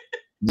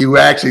 You were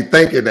actually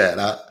thinking that.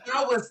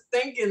 I was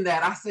thinking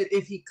that. I said,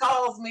 if he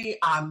calls me,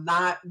 I'm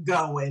not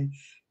going.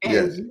 And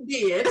Yes. you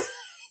did.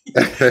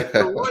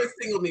 The Lord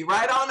singled me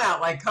right on out,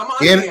 like, come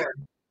on here.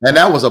 And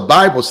that was a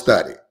Bible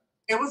study.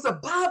 It was a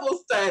Bible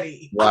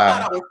study. I Wow.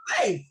 thought I was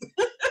safe.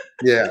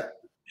 Yeah.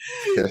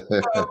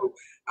 So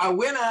I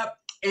went up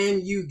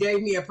and you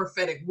gave me a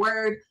prophetic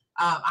word.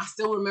 I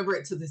still remember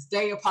it to this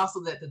day,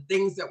 Apostle, that the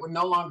things that were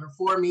no longer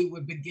for me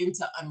would begin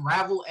to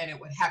unravel and it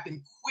would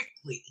happen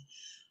quickly.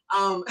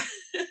 Um,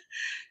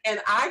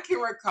 and I can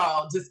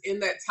recall just in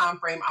that time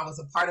frame, I was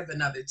a part of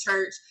another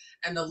church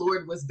and the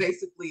Lord was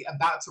basically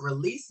about to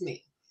release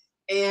me.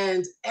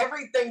 And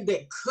everything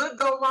that could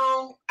go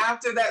wrong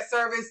after that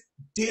service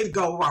did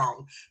go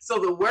wrong. So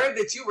the word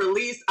that you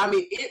released, I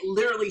mean, it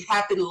literally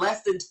happened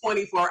less than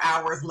 24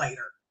 hours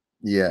later.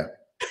 Yeah.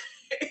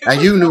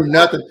 And you knew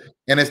nothing.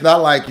 And it's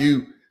not like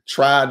you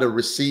tried to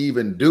receive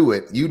and do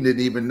it. You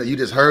didn't even know. You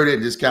just heard it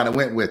and just kind of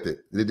went with it.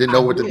 You didn't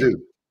know what to do.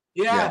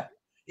 Yeah.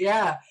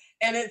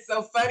 And it's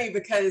so funny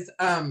because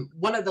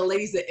one of the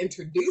ladies that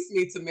introduced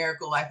me to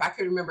Miracle Life, I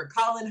can remember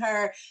calling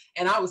her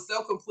and I was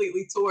so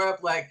completely tore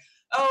up, like,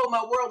 oh,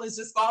 my world is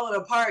just falling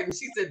apart. And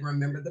she said,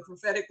 remember the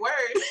prophetic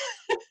word.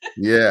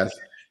 Yes.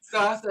 So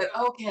I said,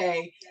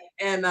 okay.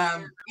 And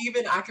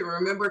even I can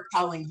remember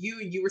calling you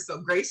and you were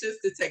so gracious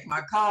to take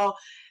my call.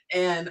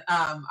 And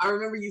I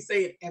remember you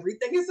saying,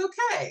 everything is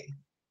okay.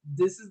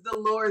 This is the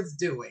Lord's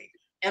doing.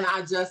 And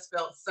I just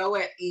felt so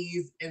at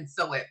ease and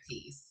so at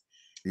peace.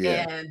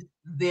 Yeah. And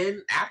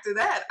then after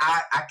that,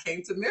 I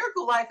came to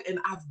Miracle Life and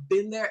I've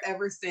been there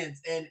ever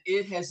since. And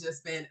it has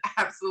just been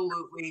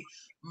absolutely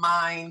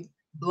mind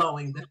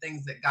blowing, the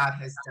things that God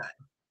has done.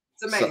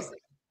 It's amazing.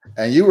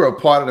 And you were a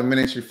part of the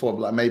ministry for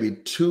like maybe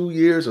 2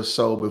 years or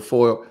so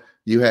before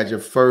you had your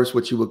first,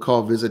 what you would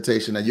call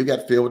visitation. And you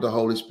got filled with the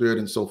Holy Spirit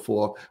and so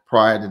forth.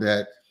 Prior to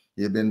that,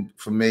 you've been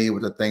familiar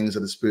with the things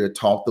of the Spirit,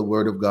 taught the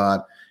word of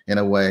God in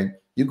a way.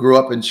 You grew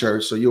up in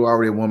church, so you were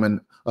already a woman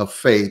of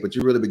faith, but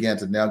you really began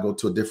to now go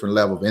to a different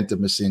level of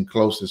intimacy and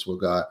closeness with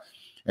God.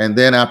 And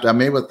then after, I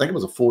think it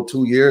was a full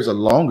 2 years or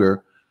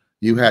longer,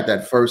 you had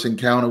that first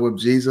encounter with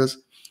Jesus.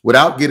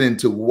 Without getting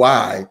into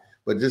why,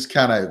 but just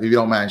kind of, if you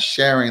don't mind,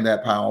 sharing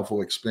that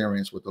powerful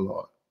experience with the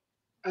Lord.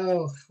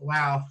 Oh,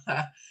 wow.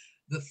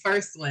 The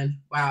first one.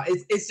 Wow.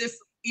 It's just,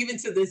 even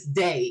to this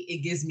day, it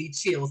gives me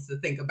chills to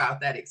think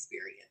about that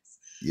experience.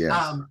 Yes.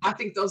 I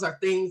think those are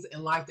things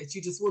in life that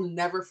you just will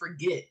never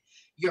forget.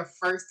 Your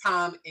first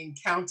time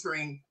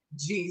encountering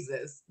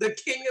Jesus, the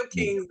King of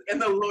Kings and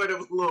the Lord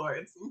of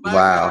Lords. My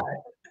Wow. God.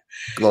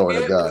 Glory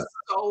to It God. was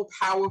so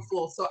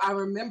powerful. So I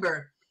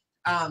remember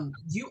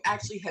you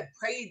actually had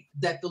prayed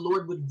that the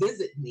Lord would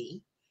visit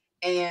me.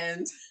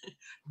 And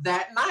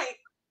that night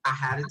I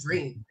had a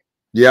dream.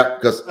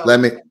 Yep. Because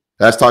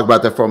let's talk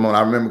about that for a moment.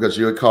 I remember because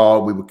you had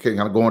called, we were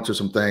kind of going through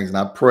some things and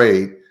I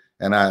prayed,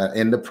 and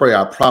in the prayer,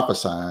 I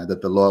prophesied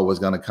that the Lord was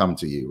going to come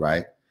to you,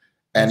 right?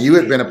 And you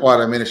had been a part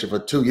of the ministry for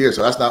 2 years.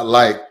 So that's not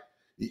like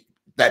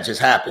that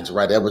just happens,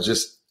 right? That was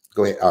just,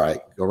 go ahead. All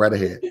right. Go right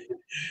ahead.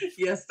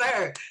 Yes,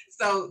 sir.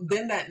 So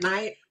then that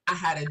night I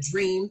had a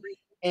dream.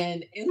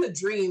 And in the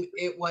dream,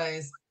 it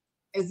was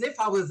as if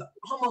I was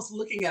almost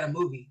looking at a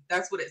movie.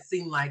 That's what it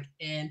seemed like.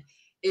 And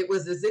it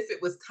was as if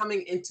it was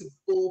coming into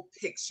full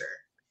picture.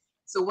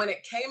 So when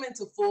it came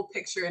into full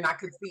picture and I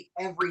could see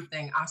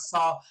everything, I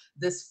saw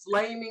this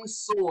flaming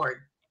sword.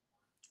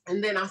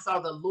 And then I saw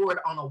the Lord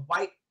on a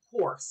white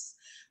horse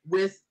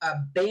with a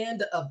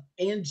band of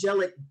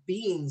angelic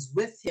beings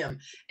with him.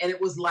 And it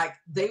was like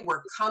they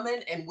were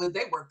coming. And when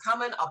they were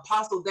coming,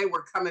 Apostle, they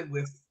were coming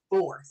with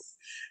force.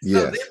 So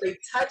Yes. then they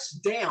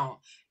touched down.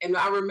 And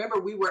I remember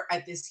we were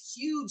at this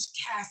huge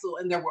castle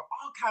and there were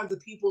all kinds of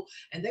people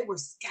and they were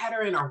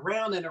scattering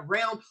around and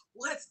around.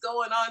 What's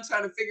going on?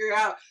 Trying to figure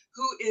out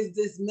who is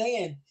this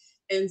man.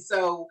 And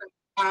so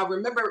I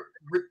remember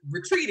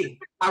retreating.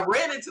 I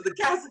ran into the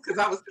castle because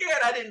I was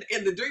scared.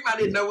 In the dream, I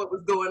didn't know what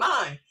was going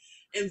on.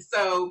 And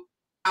so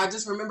I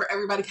just remember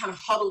everybody kind of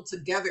huddled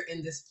together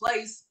in this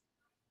place.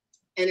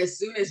 And as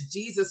soon as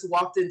Jesus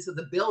walked into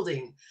the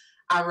building,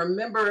 I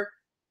remember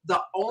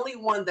the only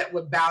one that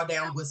would bow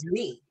down was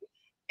me.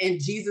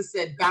 And Jesus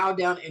said, bow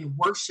down and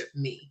worship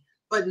me.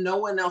 But no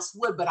one else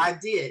would, but I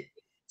did.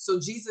 So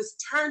Jesus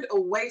turned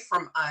away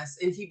from us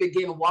and he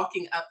began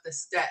walking up the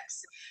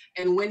steps.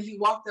 And when he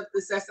walked up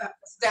the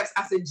steps,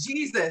 I said,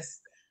 Jesus,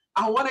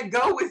 I want to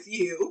go with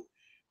you.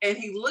 And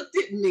he looked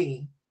at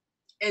me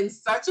in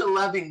such a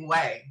loving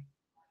way,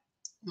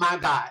 my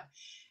God.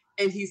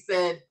 And he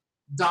said,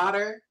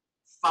 daughter,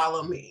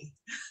 follow me.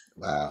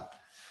 Wow.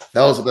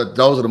 Those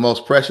are the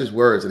most precious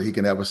words that he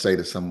can ever say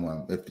to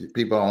someone. If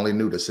people only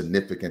knew the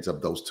significance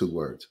of those two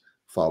words,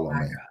 follow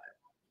me.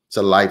 It's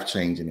a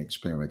life-changing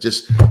experience.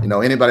 Just,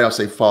 anybody else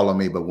say follow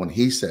me, but when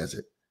he says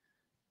it,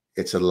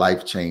 it's a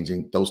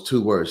life-changing. Those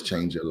two words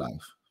change your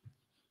life.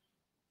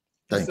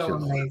 Thank you.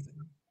 Amazing.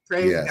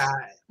 Praise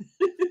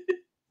God.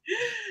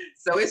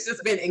 So it's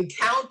just been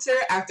encounter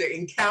after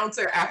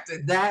encounter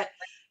after that.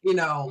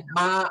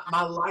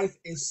 My life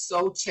is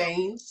so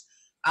changed.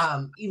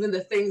 Even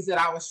the things that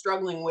I was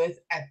struggling with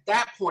at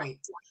that point,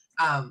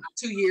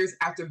 2 years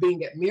after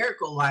being at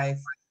Miracle Life,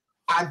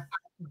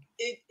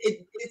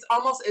 it's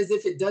almost as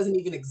if it doesn't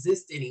even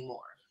exist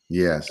anymore.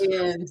 Yes.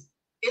 And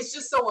it's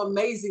just so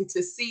amazing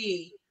to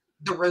see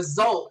the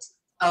result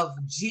of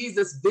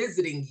Jesus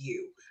visiting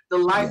you, the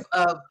life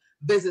of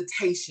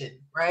visitation,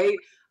 right?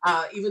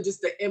 Even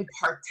just the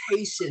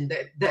impartation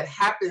that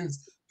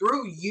happens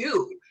through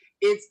you.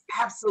 It's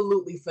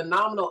absolutely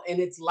phenomenal and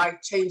it's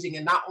life-changing.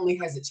 And not only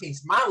has it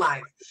changed my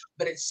life,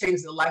 but it's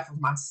changed the life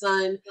of my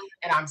son.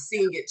 And I'm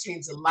seeing it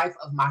change the life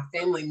of my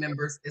family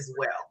members as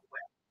well.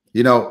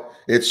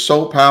 It's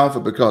so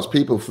powerful because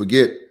people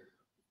forget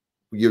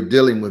you're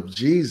dealing with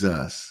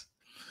Jesus.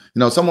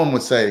 Someone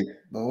would say,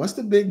 well, what's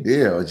the big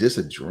deal? It's just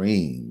a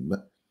dream.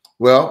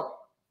 Well,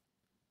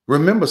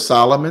 remember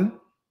Solomon?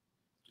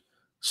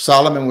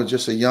 Solomon was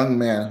just a young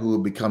man who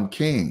would become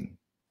king.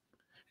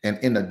 And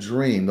in a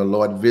dream, the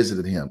Lord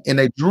visited him in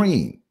a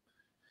dream,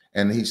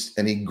 and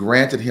he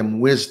granted him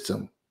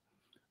wisdom.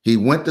 He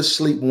went to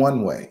sleep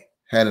one way,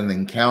 had an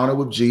encounter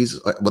with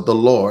Jesus, with the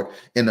Lord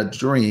in a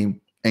dream,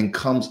 and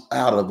comes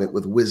out of it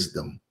with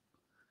wisdom.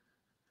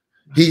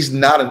 He's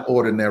not an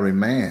ordinary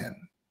man.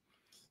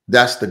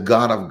 That's the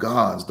God of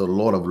gods, the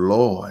Lord of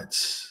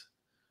lords,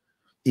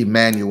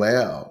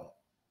 Emmanuel.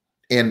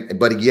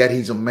 But yet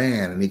he's a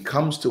man, and he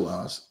comes to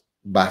us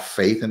by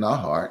faith in our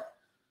heart.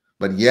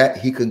 But yet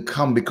he can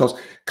come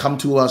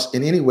to us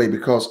in any way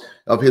because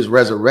of his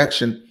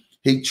resurrection.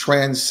 He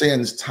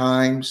transcends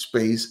time,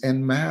 space,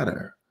 and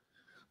matter.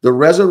 The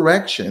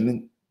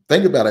resurrection,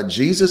 think about it.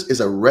 Jesus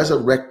is a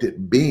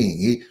resurrected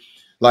being.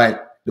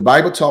 Like the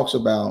Bible talks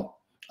about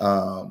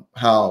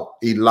how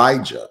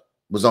Elijah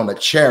was on a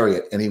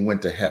chariot and he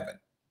went to heaven.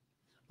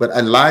 But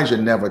Elijah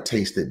never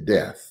tasted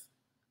death.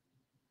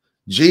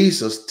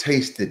 Jesus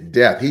tasted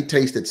death. He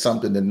tasted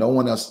something that no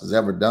one else has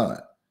ever done,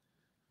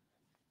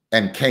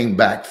 and came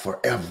back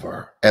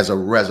forever as a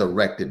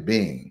resurrected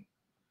being.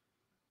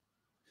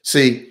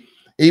 See,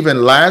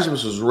 even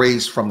Lazarus was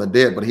raised from the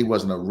dead, but he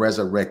wasn't a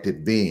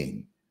resurrected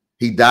being.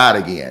 He died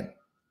again,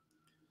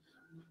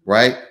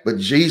 right? But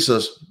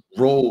Jesus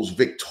rose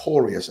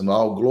victorious in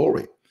all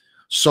glory.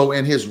 So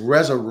in his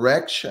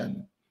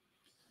resurrection,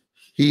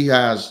 he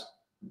has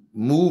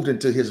moved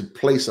into his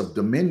place of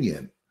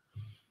dominion.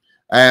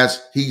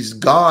 As he's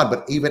God,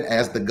 but even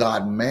as the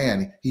God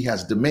man, he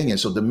has dominion.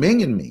 So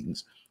dominion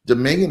means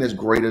dominion is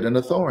greater than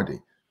authority.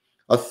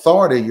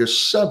 Authority, you're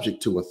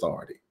subject to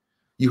authority.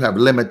 You have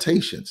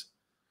limitations.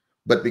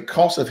 But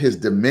because of his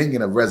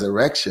dominion of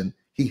resurrection,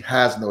 he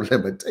has no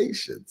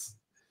limitations.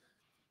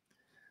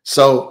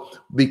 So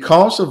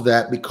because of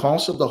that,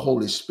 because of the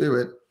Holy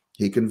Spirit,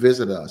 he can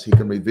visit us. He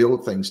can reveal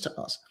things to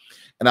us.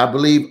 And I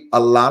believe a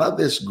lot of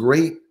this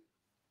great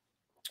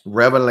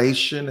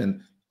revelation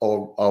and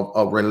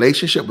a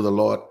relationship with the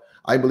Lord,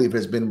 I believe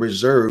has been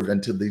reserved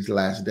until these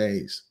last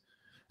days.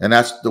 And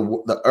that's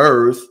the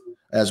earth,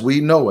 as we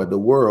know it, the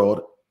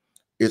world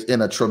is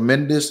in a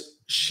tremendous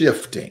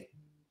shifting.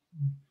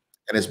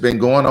 And it's been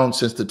going on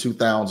since the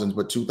 2000s,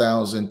 but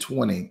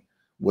 2020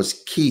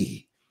 was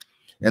key.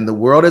 And the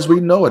world as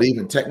we know it,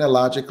 even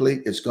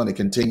technologically, it's going to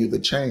continue to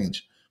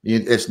change.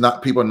 It's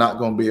not, people are not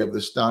going to be able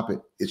to stop it.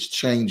 It's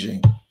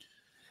changing.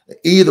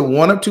 Either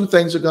one of two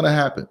things are going to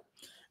happen.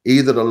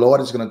 Either the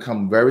Lord is going to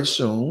come very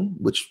soon,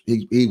 which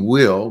he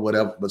will,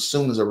 whatever, but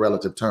soon is a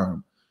relative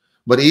term.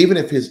 But even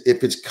if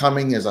it's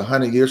coming as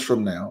 100 years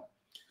from now,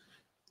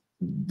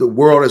 the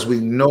world as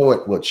we know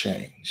it will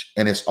change,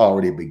 and it's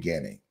already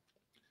beginning.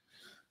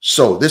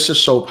 So this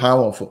is so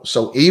powerful.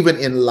 So even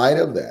in light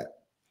of that,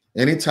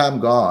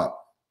 anytime God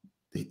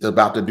is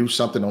about to do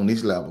something on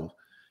these levels,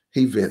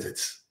 he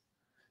visits.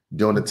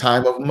 During the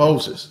time of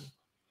Moses,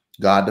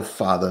 God the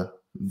Father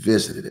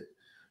visited it.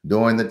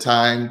 During the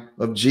time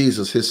of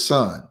Jesus, his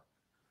son,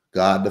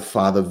 God the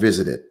Father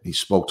visited. He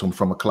spoke to him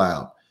from a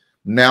cloud.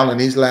 now in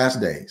these last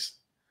days.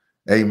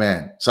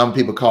 Amen. Some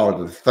people call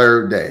it the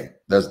third day.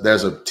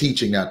 There's a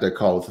teaching out there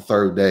called the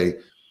third day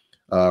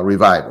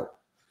revival.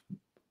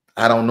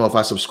 I don't know if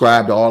I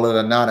subscribe to all of it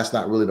or not. That's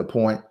not really the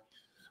point.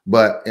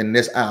 But in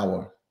this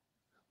hour,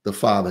 the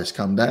Father has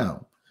come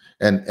down.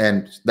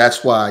 And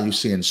that's why you're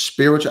seeing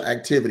spiritual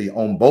activity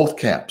on both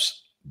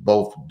camps,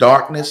 both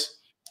darkness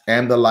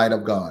and the light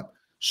of God.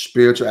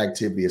 Spiritual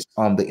activity is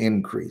on the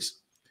increase.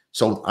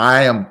 So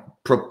I am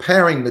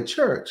preparing the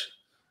church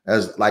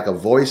as like a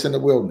voice in the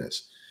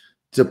wilderness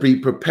to be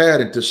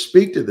prepared and to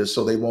speak to this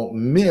so they won't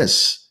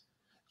miss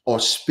or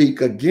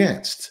speak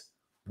against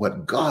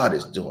what God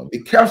is doing.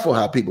 Be careful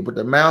how people put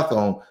their mouth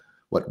on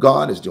what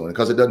God is doing,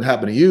 because it doesn't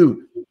happen to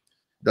you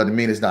doesn't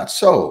mean it's not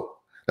so.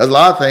 There's a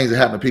lot of things that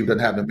happen to people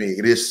that doesn't happen to me.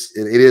 It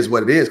is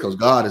what it is, because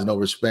God is no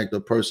respecter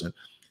of person.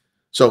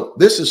 So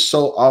this is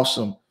so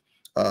awesome,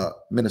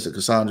 Minister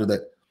Cassandra,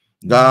 that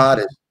God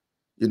has,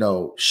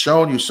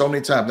 shown you so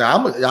many times. Now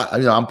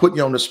I'm putting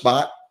you on the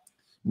spot,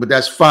 but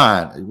that's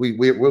fine.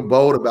 We're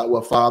bold about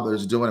what Father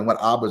is doing and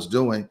what Abba is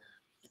doing.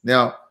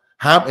 Now,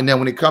 and then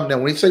when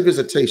you say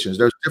visitations,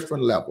 there's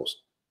different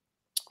levels.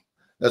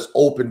 There's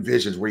open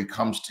visions where he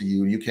comes to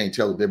you and you can't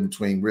tell the difference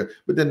between real,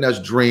 but then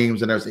there's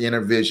dreams and there's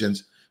inner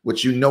visions,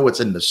 which it's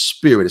in the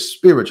spirit, it's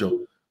spiritual,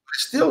 but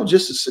it's still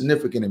just as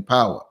significant in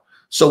power.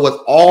 So with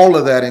all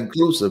of that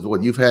inclusive,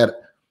 what you've had,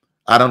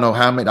 I don't know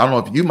how many, I don't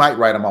know if you might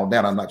write them all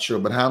down, I'm not sure,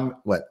 but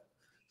what?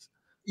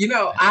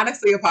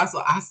 Honestly,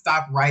 Apostle, I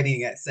stopped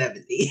writing at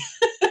 70.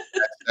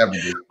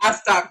 70. I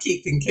stopped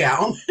keeping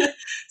count.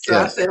 So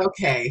yes. I said,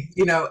 okay,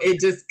 it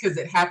just, because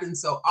it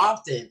happens so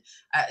often,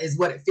 is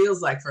what it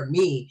feels like for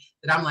me,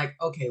 that I'm like,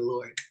 okay,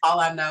 Lord, all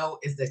I know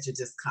is that you're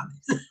just coming.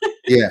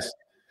 Yes.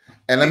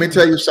 And let me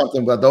tell you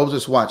something about those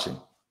that's watching.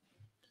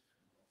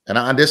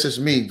 And this is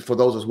me, for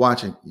those that's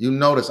watching. You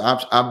notice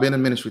I've been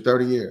in ministry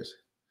 30 years.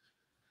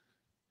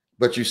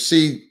 But you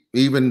see,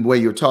 even where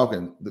you're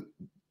talking,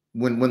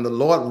 when the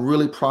Lord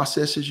really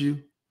processes you,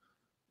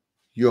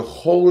 you're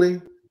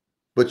holy,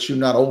 but you're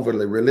not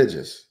overly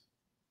religious.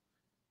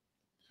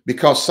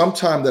 Because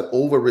sometimes that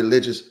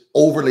over-religious,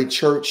 overly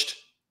churched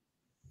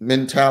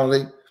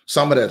mentality,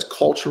 some of that's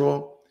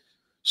cultural,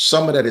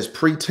 some of that is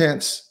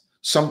pretense,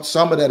 some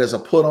of that is a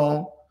put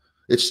on.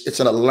 It's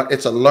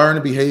a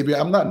learned behavior.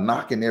 I'm not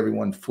knocking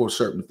everyone for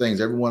certain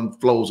things. Everyone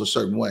flows a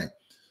certain way.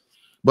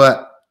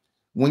 But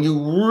when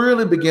you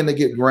really begin to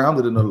get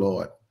grounded in the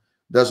Lord,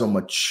 there's a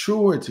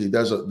maturity,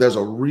 there's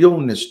a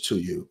realness to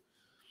you.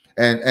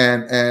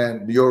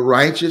 And your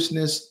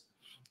righteousness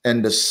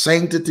and the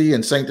sanctity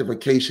and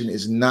sanctification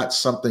is not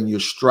something you're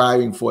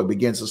striving for. It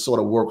begins to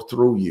sort of work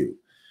through you.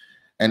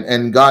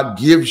 And God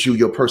gives you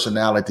your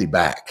personality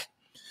back.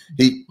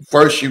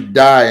 First you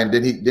die, and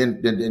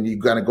then you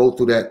gotta go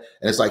through that.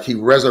 And it's like he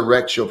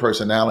resurrects your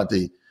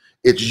personality.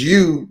 It's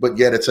you, but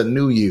yet it's a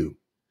new you.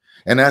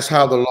 And that's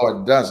how the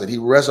Lord does it. He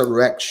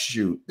resurrects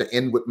you, the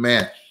inward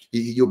man.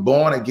 You're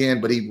born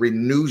again, but he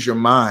renews your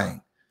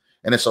mind.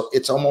 And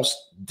it's almost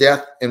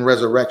death and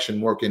resurrection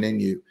working in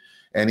you.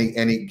 And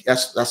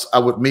that's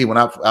with me when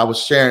I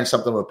was sharing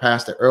something with a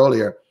pastor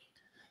earlier,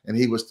 and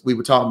we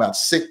were talking about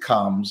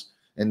sitcoms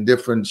and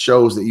different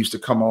shows that used to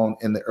come on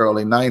in the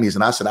early 90s.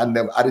 And I said,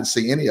 I didn't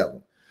see any of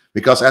them,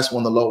 because that's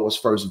when the Lord was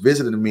first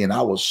visiting me. And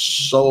I was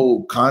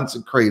so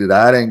consecrated.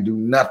 I didn't do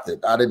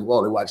nothing. I didn't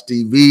want to watch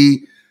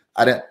TV.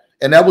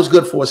 And that was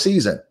good for a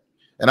season.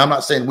 And I'm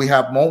not saying we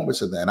have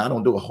moments of that. And I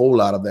don't do a whole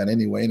lot of that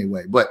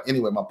anyway. But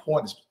anyway, my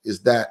point is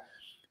that,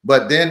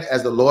 but then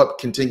as the Lord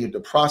continued to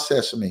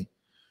process me,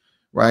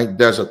 right,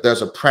 there's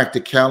a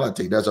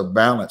practicality, there's a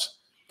balance.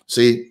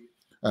 See,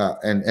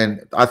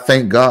 and I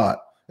thank God,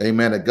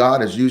 amen, that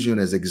God is using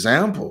you as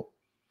example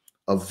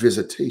of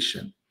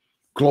visitation.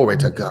 Glory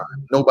to God.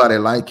 Nobody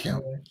like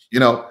him.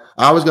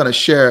 I was going to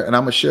share, and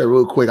I'm going to share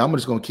real quick. I'm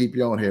just going to keep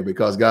you on here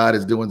because God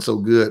is doing so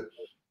good.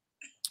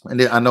 And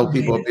then I know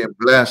people are being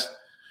blessed,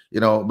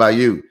 by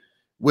you.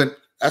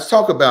 Let's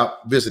talk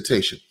about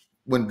visitation.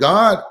 When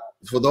God,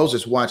 for those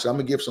that's watching, I'm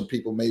going to give some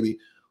people maybe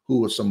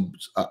who are some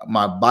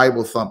my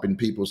Bible thumping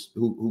people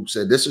who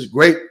said, this is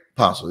great,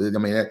 Apostle. I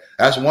mean,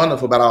 that's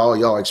wonderful about all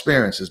y'all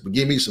experiences, but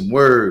give me some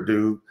word,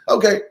 dude.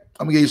 Okay,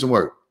 I'm gonna give you some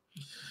word.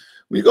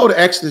 When you go to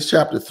Exodus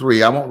chapter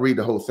 3, I won't read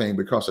the whole thing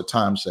because of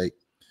time's sake,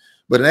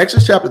 but in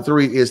Exodus chapter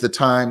 3 is the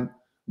time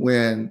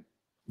when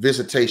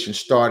visitation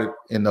started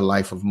in the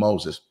life of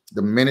Moses,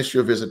 the ministry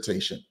of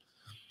visitation.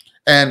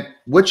 And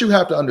what you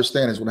have to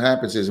understand is what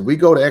happens is, if we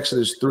go to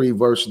Exodus 3,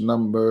 verse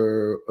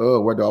number,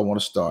 where do I want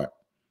to start?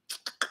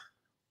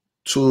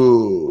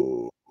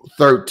 To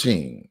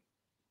 13.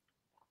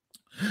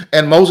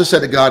 And Moses said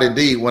to God,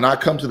 indeed, when I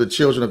come to the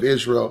children of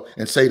Israel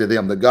and say to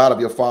them, the God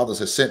of your fathers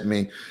has sent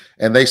me,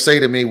 and they say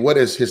to me, what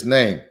is his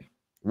name?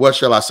 What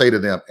shall I say to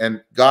them?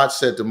 And God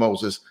said to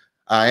Moses,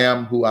 I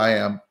am who I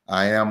am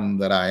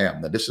that I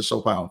am. Now, this is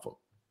so powerful.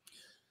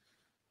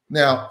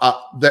 Now,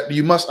 that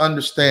you must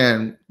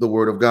understand the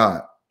word of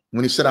God.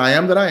 When he said, I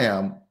am that I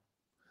am,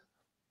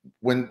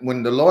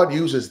 when the Lord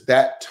uses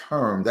that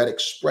term, that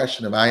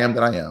expression of I am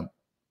that I am,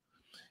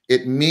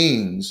 it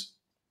means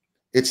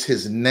It's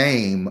his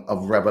name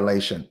of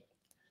revelation.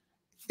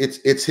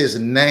 It's his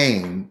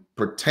name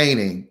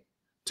pertaining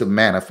to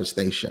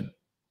manifestation.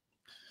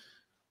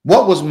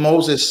 What was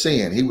Moses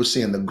seeing? He was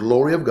seeing the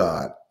glory of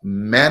God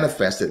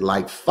manifested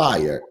like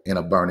fire in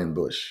a burning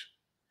bush.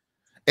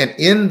 And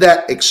in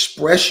that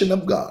expression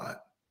of God,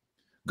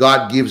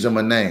 God gives him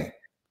a name.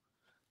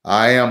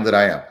 I am that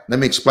I am. Let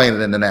me explain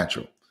it in the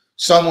natural.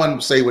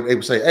 Someone they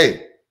would say,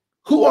 hey,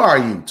 who are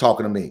you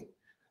talking to me?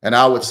 And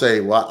I would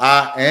say, well,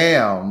 I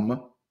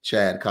am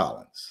Chad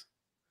Collins.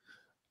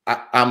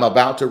 I'm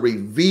about to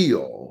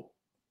reveal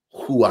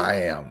who I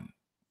am.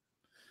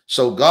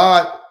 So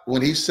God,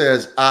 when he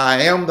says,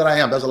 I am that I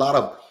am, there's a lot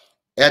of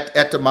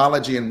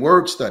etymology and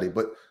word study,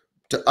 but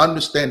to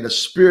understand the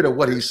spirit of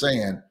what he's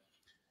saying,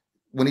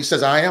 when he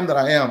says, I am that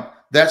I am,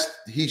 that's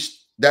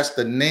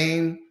the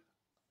name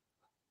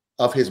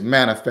of his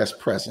manifest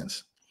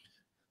presence.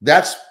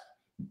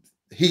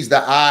 He's the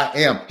I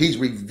am. He's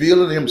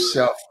revealing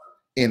himself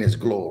in his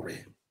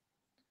glory.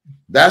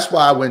 That's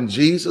why when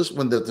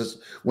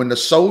the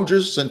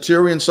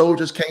centurion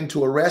soldiers came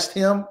to arrest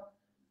him,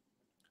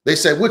 they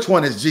said, which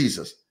one is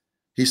Jesus?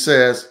 He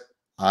says,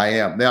 I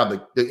am. Now,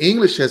 the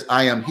English says,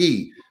 I am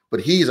he,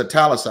 but he is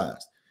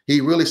italicized.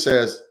 He really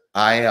says,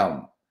 I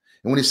am.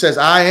 And when he says,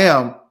 I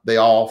am, they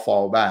all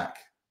fall back.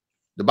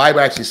 The Bible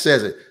actually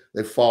says it.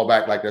 They fall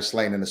back like they're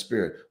slain in the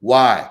spirit.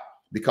 Why?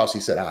 Because he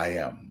said, I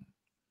am.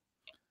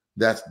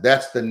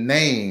 That's the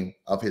name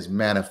of his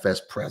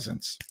manifest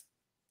presence.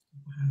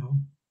 Wow.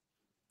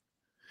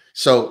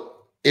 So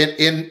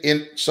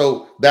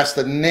so that's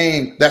the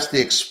name, that's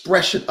the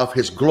expression of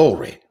his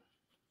glory.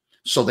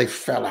 So they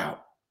fell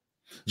out.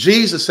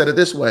 Jesus said it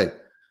this way: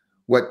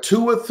 where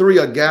two or three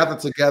are gathered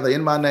together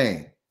in my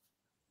name,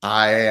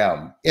 I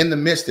am. In the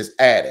midst is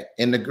added.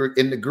 In the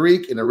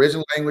Greek, in the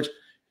original language,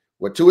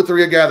 where two or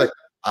three are gathered,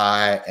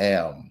 I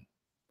am.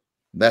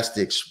 That's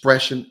the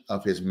expression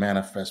of his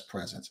manifest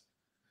presence.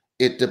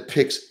 It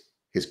depicts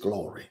his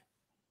glory.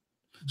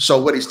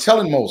 So what he's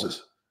telling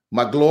Moses,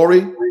 my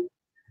glory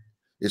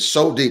is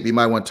so deep. You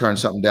might want to turn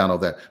something down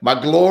over there. My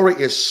glory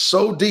is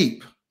so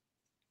deep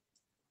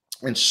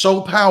and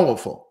so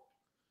powerful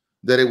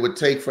that it would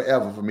take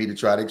forever for me to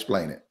try to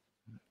explain it.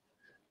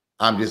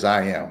 I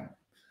am.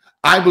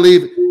 I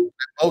believe that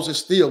Moses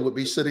still would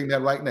be sitting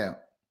there right now.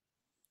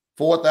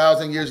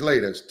 4,000 years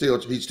later,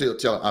 he's still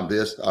telling, I'm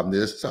this, I'm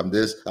this, I'm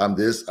this, I'm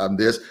this, I'm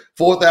this.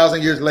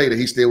 4,000 years later,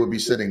 he still would be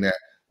sitting there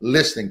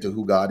listening to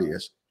who God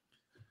is.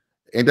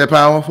 Ain't that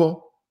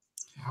powerful?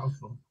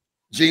 Powerful.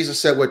 Jesus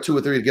said, where two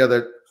or three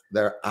together,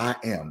 there I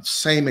am.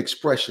 Same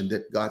expression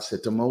that God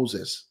said to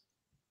Moses.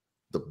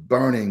 The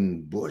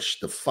burning bush,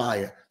 the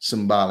fire,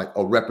 symbolic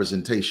or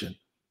representation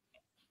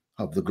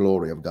of the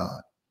glory of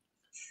God.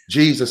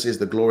 Jesus is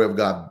the glory of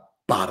God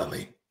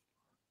bodily.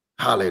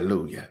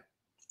 Hallelujah.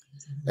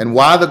 And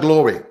why the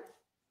glory?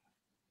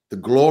 The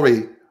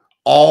glory,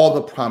 all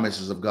the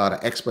promises of God are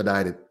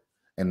expedited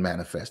and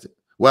manifested.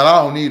 Well,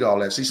 I don't need all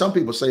that. See, some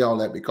people say all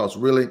that because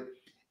really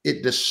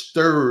it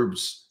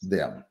disturbs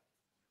them.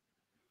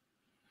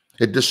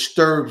 It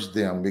disturbs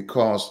them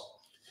because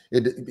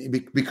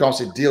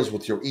it deals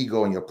with your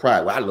ego and your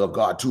pride. Well, I love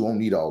God too. I don't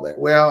need all that.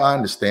 Well, I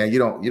understand. You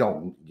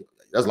don't,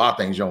 there's a lot of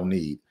things you don't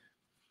need.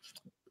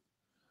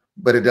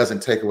 But it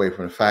doesn't take away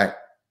from the fact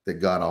that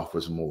God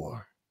offers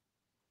more.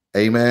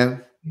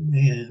 Amen.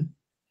 Amen.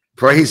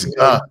 Praise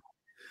God.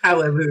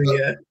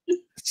 Hallelujah.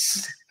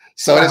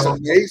 So wow. It's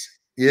amazing.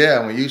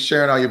 Yeah, when you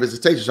sharing all your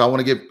visitations, so I want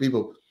to give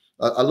people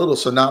a little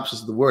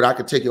synopsis of the word. I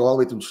could take you all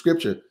the way through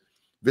scripture.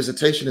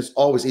 Visitation is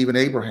always even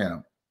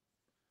Abraham.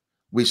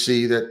 We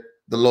see that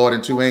the Lord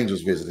and two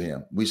angels visited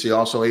him. We see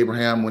also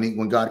Abraham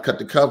when God cut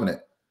the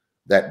covenant,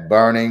 that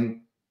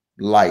burning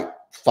light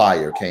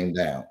fire came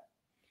down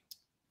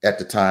at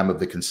the time of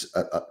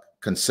the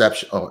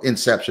conception or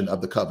inception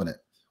of the covenant.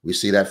 We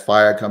see that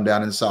fire come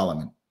down in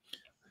Solomon.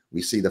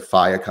 We see the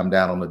fire come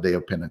down on the day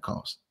of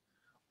Pentecost.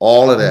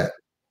 All of that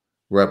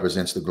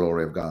represents the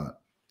glory of God.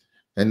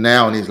 And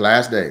now in these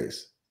last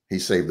days, he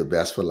saved the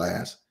best for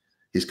last.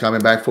 He's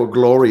coming back for a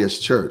glorious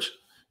church.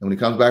 And when he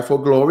comes back for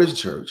a glorious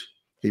church,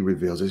 he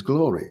reveals his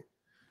glory.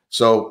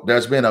 So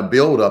there's been a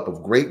buildup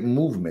of great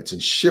movements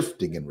and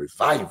shifting and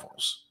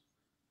revivals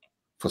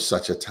for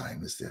such a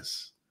time as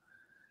this.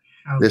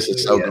 Hallelujah. This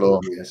is so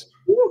glorious.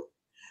 Woo.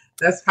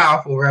 That's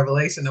powerful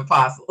revelation,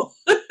 Apostle.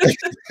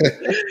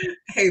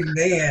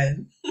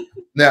 Amen.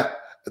 Now,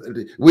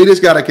 we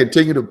just got to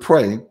continue to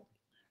pray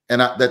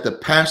and that the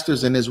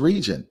pastors in this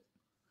region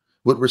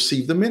would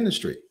receive the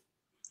ministry.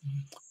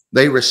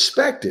 They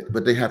respect it,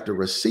 but they have to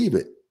receive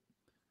it.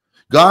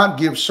 God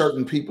gives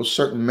certain people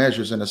certain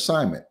measures and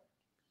assignment.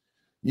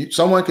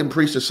 Someone can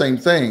preach the same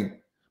thing,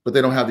 but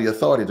they don't have the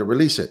authority to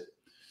release it.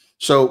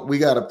 So we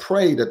got to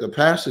pray that the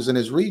pastors in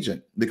this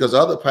region, because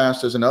other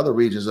pastors in other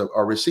regions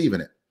are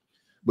receiving it.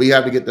 We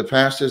have to get the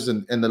pastors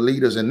and the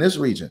leaders in this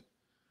region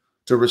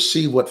to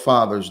receive what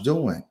Father's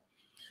doing.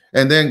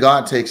 And then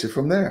God takes it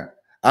from there.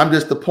 I'm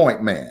just the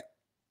point man,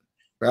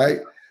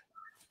 right?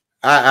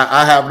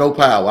 I have no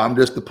power. I'm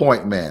just the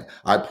point man.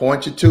 I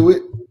point you to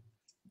it,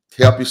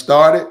 help you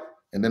start it,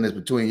 And then it's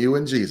between you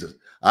and Jesus.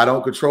 I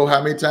don't control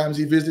how many times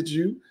he visits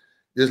you,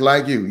 just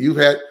like you. You've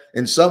had,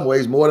 in some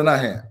ways, more than I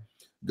have.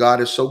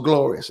 God is so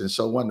glorious and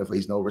so wonderful.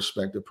 He's no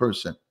respected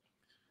person.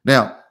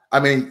 Now, I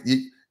mean,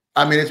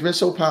 it's been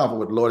so powerful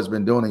what the Lord has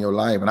been doing in your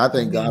life. And I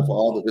thank God for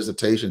all the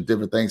visitations,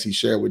 different things he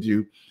shared with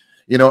you.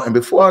 You know, and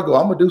before I go,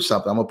 I'm going to do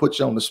something. I'm going to put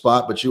you on the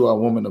spot, but you are a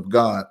woman of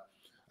God.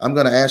 I'm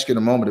going to ask you in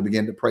a moment to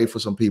begin to pray for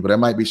some people. There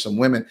might be some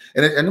women.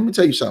 And let me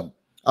tell you something.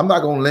 I'm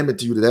not going to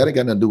limit you to that. It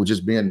got nothing to do with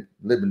just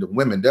living to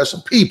women. There's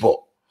some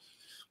people.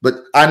 But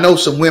I know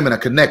some women are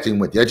connecting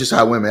with you. That's just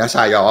how women, that's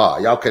how y'all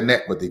are. Y'all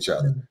connect with each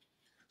other.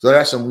 So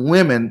there's some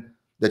women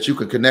that you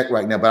can connect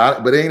right now.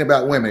 But it ain't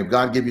about women. If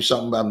God give you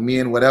something about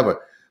men,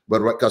 whatever. But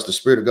because the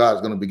Spirit of God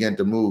is going to begin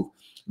to move.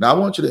 Now, I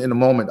want you to, in a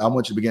moment, I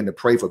want you to begin to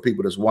pray for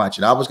people that's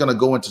watching. I was going to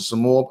go into some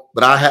more,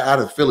 but I had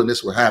a feeling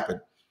this would happen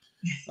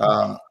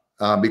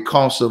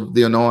because of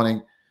the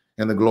anointing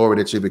and the glory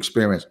that you've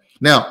experienced.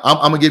 Now, I'm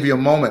going to give you a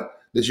moment.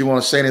 Did you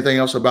want to say anything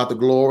else about the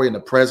glory and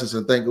the presence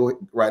and thing? Go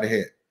right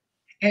ahead.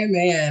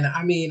 Amen.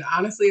 I mean,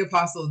 honestly,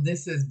 Apostle,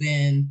 this has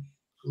been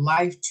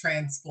life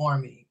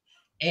transforming.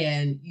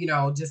 And, you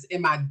know, just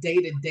in my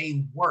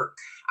day-to-day work,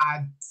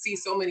 I see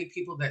so many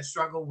people that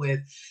struggle with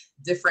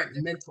different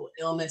mental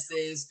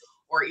illnesses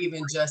or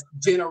even just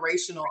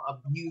generational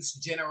abuse,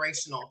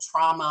 generational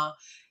trauma.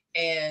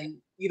 And,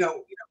 you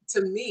know,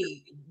 to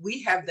me,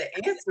 we have the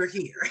answer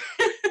here.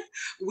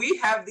 We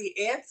have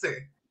the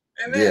answer.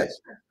 Amen. Yes.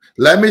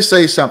 Let me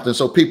say something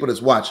so people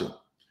that's watching,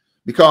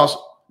 because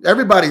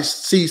everybody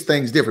sees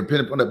things different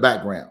depending on the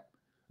background.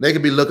 They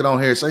could be looking on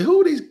here and say, who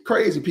are these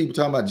crazy people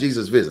talking about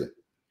Jesus visiting?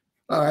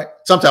 All right.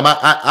 Sometimes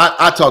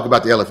I talk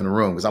about the elephant in the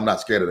room because I'm not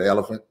scared of the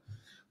elephant.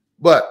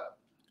 But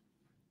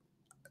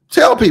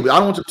tell people, I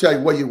don't want to tell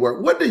you where you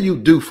work. What do you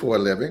do for a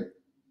living?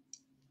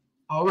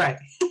 All right.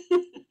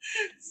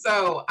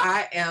 So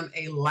I am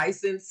a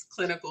licensed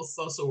clinical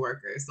social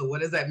worker. So what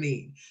does that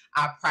mean?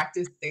 I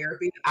practice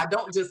therapy. I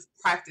don't just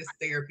practice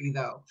therapy,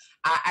 though.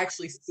 I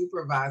actually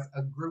supervise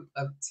a group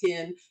of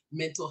 10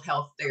 mental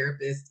health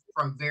therapists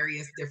from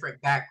various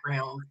different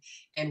backgrounds.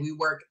 And we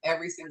work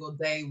every single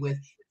day with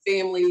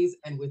families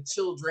and with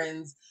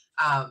children,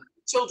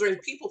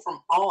 people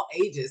from all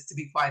ages, to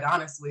be quite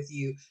honest with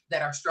you,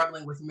 that are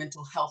struggling with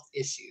mental health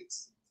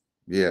issues.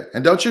 Yeah.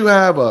 And don't you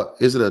have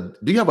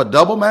do you have a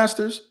double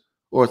master's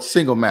or a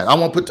single master?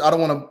 I don't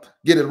want to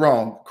get it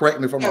wrong. Correct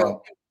me if I'm wrong.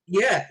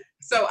 Yeah.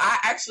 So I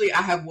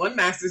have one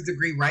master's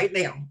degree right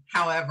now.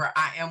 However,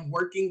 I am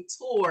working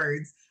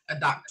towards a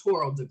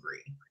doctoral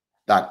degree.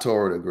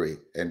 Doctoral degree,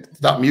 and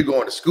something you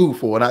going to school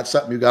for, not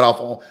something you got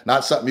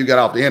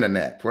off the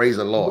internet. Praise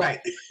the Lord. Right.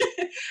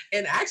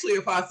 And actually,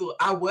 Apostle,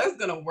 I was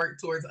going to work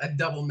towards a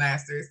double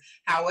master's.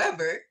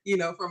 However, you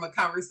know, from a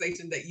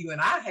conversation that you and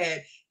I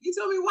had, you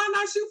told me, why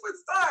not shoot for the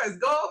stars?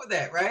 Go over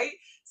that, right?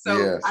 So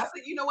yes. I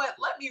said, you know what?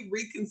 Let me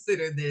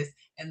reconsider this.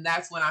 And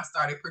that's when I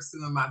started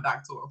pursuing my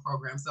doctoral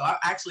program. So I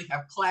actually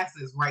have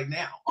classes right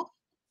now.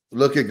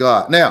 Look at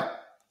God. Now,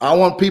 I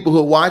want people who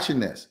are watching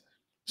this,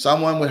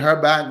 someone with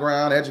her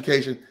background,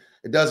 education,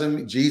 it doesn't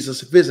mean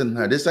Jesus visiting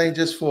her. This ain't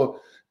just for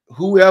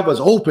whoever's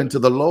open to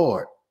the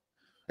Lord.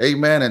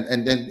 Amen.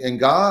 And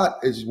God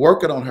is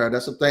working on her.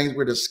 That's the things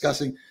we're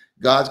discussing.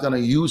 God's going to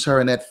use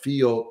her in that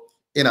field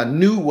in a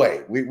new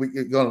way. We're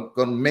going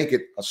to make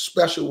it a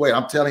special way.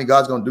 I'm telling you,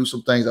 God's going to do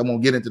some things. I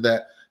won't get into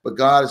that, but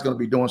God is going to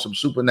be doing some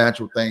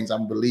supernatural things.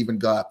 I'm believing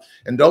God.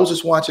 And those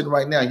that's watching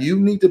right now, you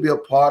need to be a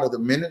part of the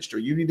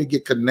ministry. You need to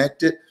get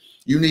connected.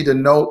 You need to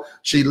know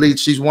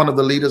she's one of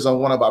the leaders on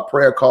one of our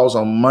prayer calls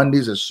on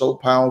Mondays. It's so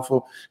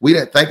powerful. We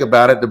didn't think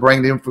about it to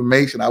bring the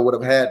information. I would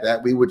have had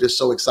that. We were just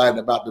so excited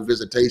about the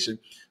visitation.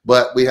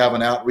 But we have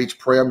an outreach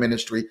prayer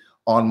ministry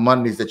on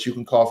Mondays that you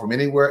can call from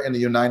anywhere in the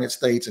United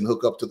States and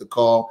hook up to the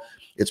call.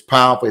 It's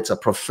powerful. It's a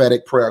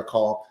prophetic prayer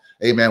call.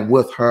 Amen.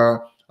 With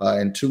her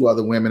and 2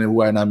 other women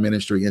who are in our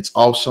ministry. It's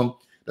awesome.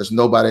 There's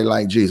nobody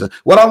like Jesus.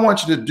 What I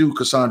want you to do,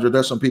 Cassandra,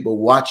 there's some people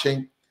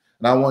watching,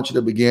 and I want you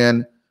to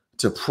begin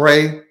to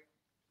pray.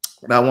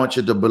 And I want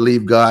you to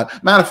believe God.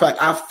 Matter of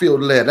fact, I feel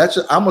led. I'm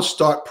going to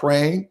start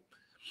praying.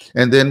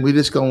 And then we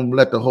just going to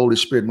let the Holy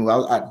Spirit move.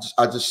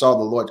 I just saw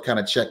the Lord kind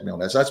of check me on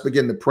that. So let's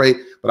begin to pray.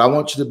 But I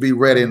want you to be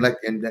ready and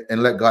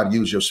let God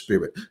use your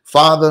spirit.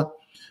 Father,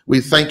 we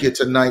thank you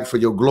tonight for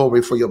your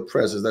glory, for your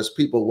presence. There's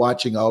people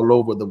watching all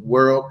over the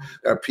world.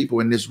 There are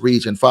people in this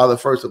region. Father,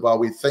 first of all,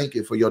 we thank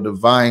you for your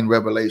divine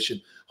revelation.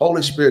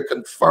 Holy Spirit,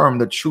 confirm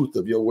the truth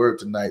of your word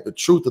tonight, the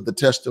truth of the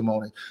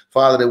testimony.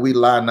 Father, that we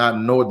lie not,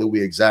 nor do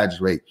we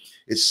exaggerate.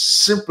 It's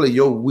simply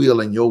your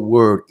will and your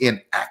word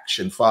in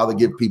action. Father,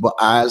 give people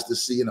eyes to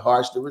see and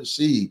hearts to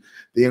receive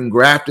the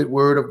engrafted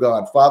word of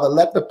God. Father,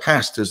 let the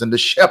pastors and the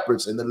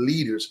shepherds and the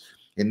leaders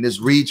in this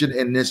region,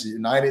 in this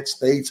United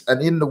States,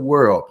 and in the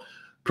world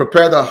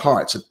prepare their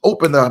hearts and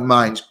open their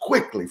minds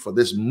quickly for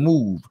this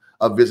move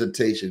of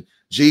visitation.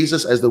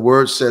 Jesus, as the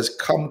word says,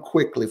 come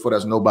quickly, for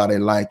there's nobody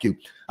like you.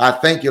 I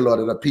thank you, Lord,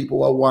 that the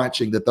people are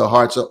watching, that their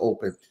hearts are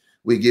open.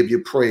 We give you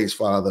praise,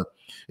 Father.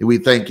 And we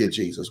thank you,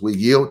 Jesus. We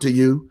yield to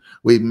you.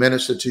 We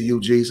minister to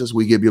you, Jesus.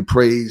 We give you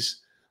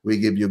praise. We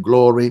give you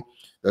glory.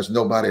 There's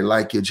nobody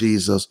like you,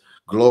 Jesus.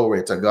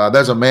 Glory to God.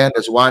 There's a man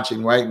that's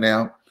watching right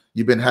now.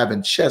 You've been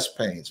having chest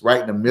pains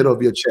right in the middle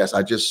of your chest.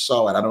 I just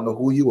saw it. I don't know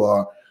who you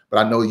are,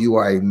 but I know you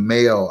are a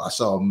male. I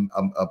saw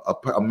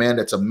a man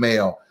that's a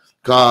male.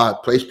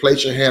 God,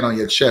 place your hand on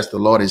your chest. The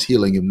Lord is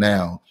healing you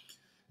now.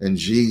 And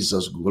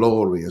Jesus,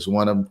 glory is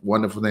one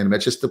wonderful thing.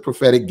 That's just the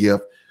prophetic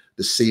gift,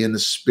 to see in the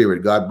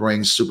spirit. God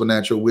brings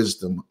supernatural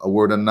wisdom, a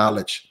word of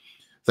knowledge.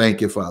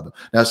 Thank you, Father.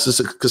 Now,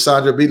 Sister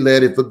Cassandra, be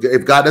led.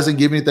 If God doesn't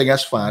give you anything,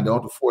 that's fine.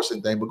 Don't have to force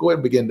anything, but go ahead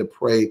and begin to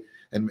pray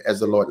and as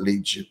the Lord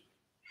leads you.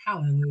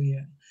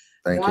 Hallelujah.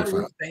 Thank God, you,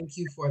 Father. we thank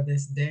you for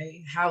this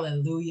day.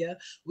 Hallelujah.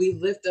 We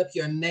lift up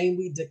your name.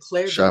 We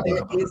declare that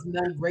there is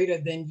none greater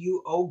than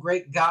you, oh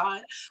great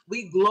God.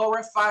 We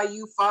glorify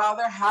you,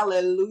 Father.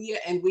 Hallelujah.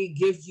 And we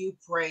give you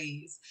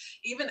praise.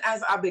 Even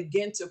as I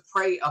begin to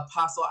pray,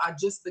 Apostle, I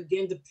just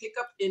begin to pick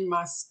up in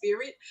my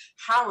spirit,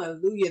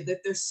 hallelujah,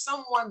 that there's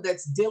someone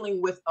that's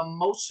dealing with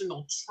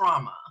emotional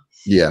trauma.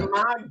 Yeah.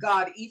 My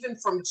God, even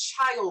from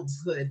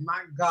childhood,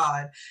 my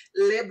God.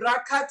 Thank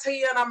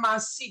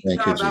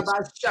you, Jesus.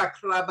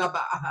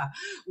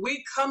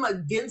 We come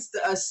against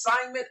the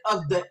assignment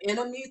of the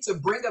enemy to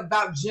bring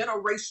about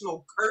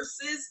generational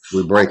curses.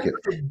 We break it.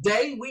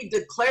 Today, we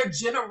declare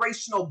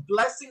generational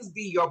blessings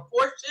be your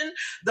portion.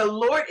 The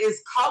Lord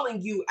is calling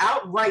you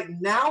out right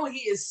now. He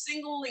is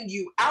singling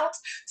you out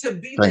to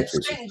be the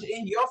change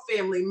in your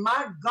family.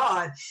 My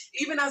God,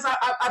 even as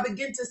I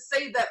begin to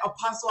say that,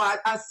 Apostle,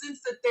 I sense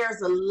that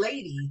there's a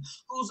lady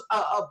who's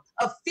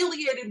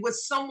affiliated with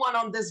someone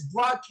on this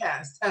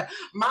broadcast.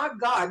 My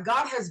God,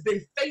 God has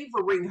been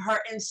favoring her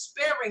and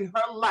sparing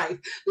her life.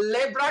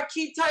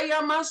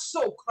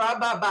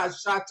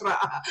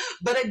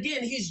 But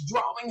again, he's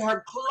drawing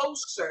her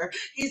closer.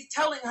 He's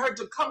telling her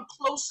to come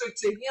closer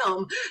to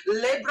him.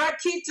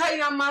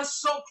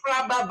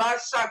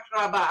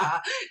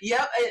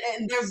 Yep,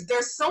 and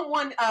there's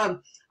someone,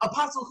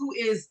 Apostle, who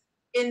is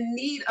in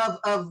need of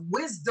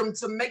wisdom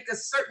to make a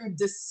certain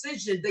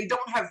decision they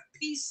don't have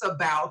peace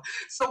about.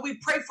 So we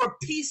pray for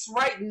peace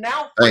right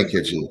now. Thank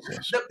you,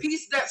 Jesus. The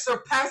peace that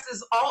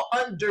surpasses all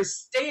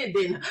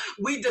understanding.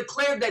 We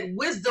declare that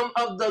wisdom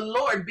of the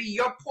Lord be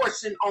your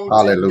portion on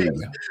Hallelujah.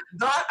 today.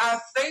 God, I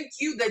thank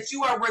you that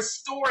you are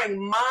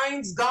restoring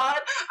minds,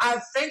 God.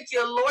 I thank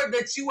you, Lord,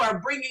 that you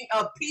are bringing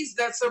a peace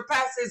that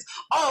surpasses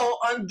all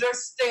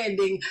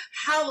understanding.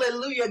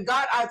 Hallelujah.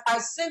 God, I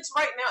sense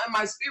right now in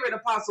my spirit,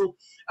 Apostle,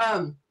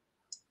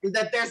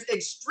 that there's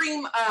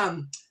extreme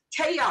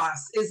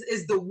chaos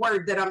is the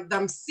word that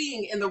I'm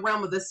seeing in the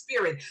realm of the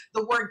spirit.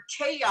 The word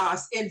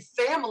chaos in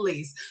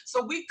families.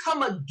 So we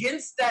come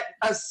against that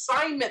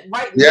assignment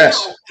right now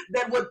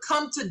that would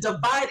come to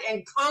divide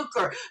and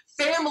conquer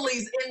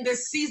families in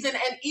this season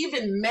and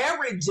even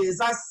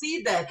marriages. I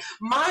see that.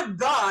 My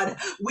God,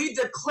 we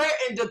declare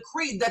and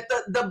decree that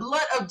the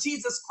blood of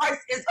Jesus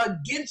Christ is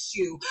against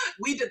you.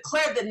 We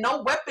declare that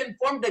no weapon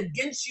formed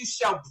against you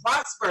shall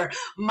prosper.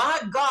 My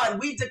God,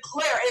 we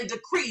declare and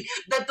decree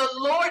that the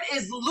Lord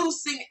is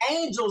loosing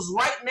angels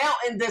right now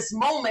in this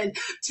moment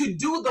to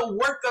do the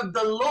work of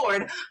the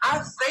Lord.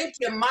 I thank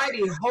you,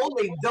 mighty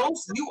Holy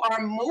Ghost. You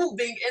are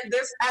moving in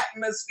this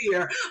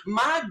atmosphere.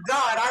 My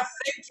God, I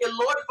thank you,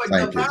 Lord, for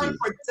divine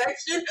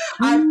protection.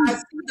 I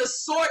see the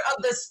sword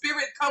of the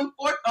Spirit come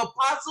forth,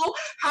 Apostle.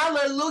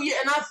 Hallelujah.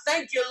 And I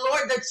thank you,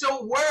 Lord, that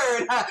your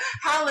word,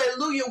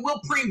 hallelujah,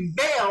 will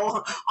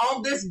prevail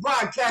on this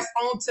broadcast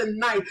on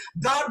tonight.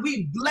 God,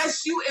 we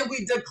bless you and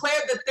we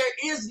declare that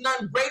there is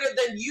none greater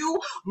than you,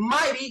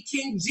 mighty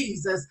King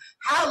Jesus.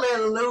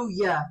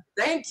 Hallelujah.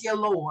 Thank you,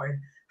 Lord.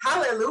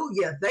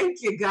 Hallelujah.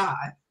 Thank you, God.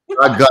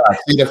 My God,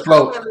 see the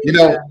flow. Hallelujah. You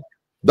know,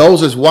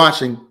 those is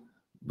watching,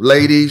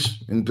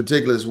 ladies in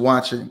particular is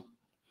watching.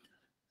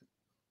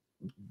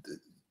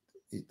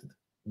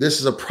 This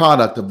is a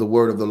product of the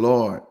word of the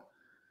Lord.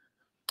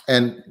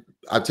 And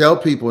I tell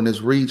people in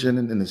this region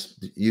and this,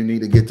 you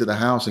need to get to the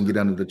house and get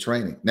under the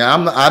training.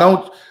 Now, I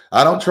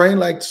don't train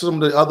like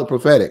some of the other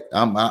prophetic.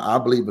 I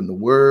believe in the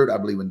word. I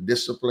believe in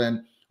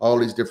discipline, all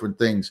these different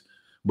things.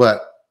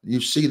 But you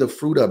see the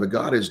fruit of it.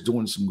 God is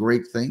doing some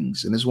great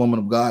things. And this woman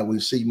of God, we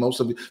see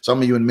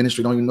some of you in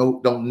ministry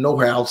don't know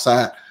her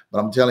outside. But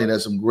I'm telling you,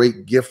 there's some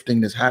great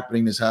gifting that's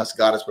happening in this house.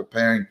 God is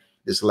preparing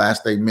this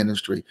last day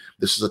ministry.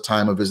 This is a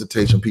time of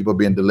visitation. People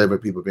being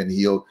delivered, people being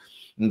healed.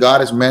 And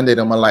God has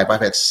mandated in my life.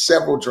 I've had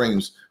several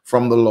dreams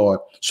from the Lord,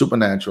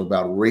 supernatural,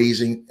 about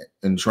raising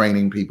and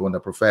training people in the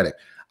prophetic.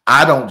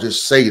 I don't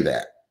just say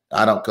that.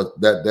 I don't, because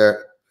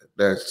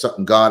there's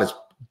something God has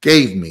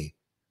gave me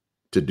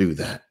to do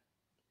that.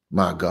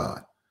 My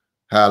God.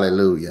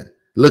 Hallelujah.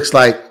 Looks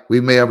like we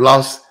may have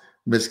lost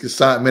Minister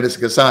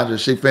Cassandra.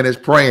 She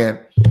finished praying,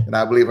 and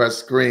I believe her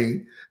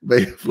screen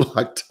may have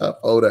locked up.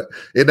 Hold up.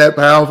 Isn't that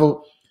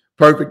powerful?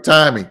 Perfect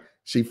timing.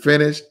 She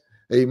finished.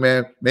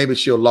 Amen. Maybe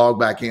she'll log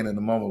back in a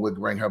moment. We'll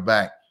bring her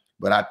back.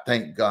 But I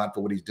thank God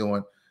for what he's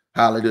doing.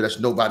 Hallelujah.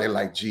 There's nobody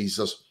like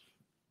Jesus.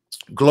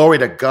 Glory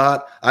to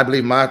God. I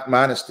believe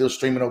mine is still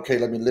streaming okay.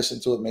 Let me listen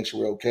to it. Make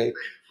sure we're okay.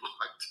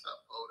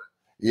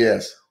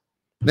 Yes.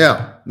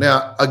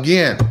 Now,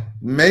 again,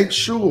 make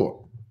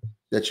sure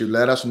that you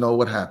let us know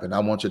what happened. I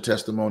want your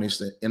testimonies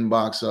to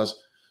inbox us,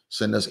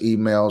 send us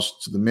emails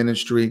to the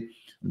ministry.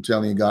 I'm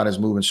telling you, God is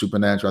moving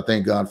supernatural. I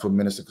thank God for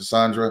Minister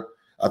Cassandra.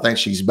 I think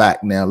she's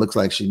back now. Looks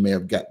like she may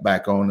have got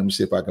back on. Let me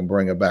see if I can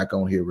bring her back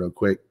on here real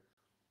quick.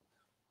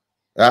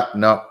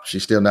 No,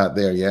 she's still not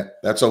there yet.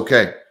 That's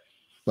okay.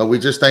 But we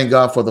just thank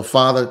God for the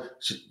Father.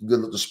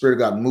 The Spirit of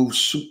God moves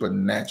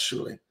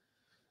supernaturally.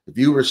 If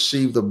you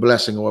receive the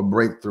blessing or a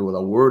breakthrough or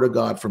a word of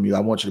God from you, I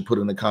want you to put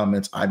in the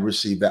comments, I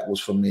received, that was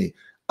for me.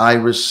 I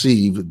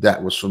received,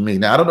 that was for me.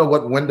 Now, I don't know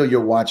what window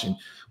you're watching.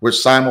 We're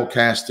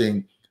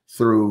simulcasting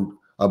through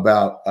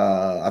about,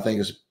 I think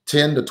it's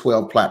 10 to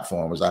 12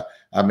 platforms.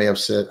 I may have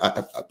said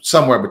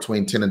somewhere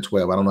between 10 and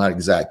 12. I don't know how to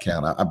exact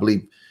count. I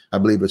believe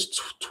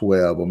it's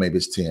 12 or maybe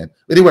it's 10.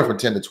 Anywhere from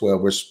 10 to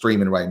 12, we're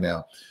streaming right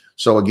now.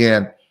 So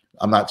again,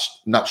 I'm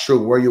not sure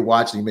where you're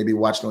watching. You may be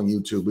watching on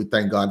YouTube. We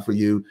thank God for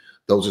you.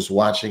 Those just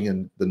watching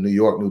in the New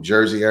York, New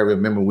Jersey area,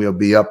 remember, we'll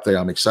be up there.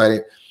 I'm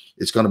excited.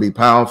 It's going to be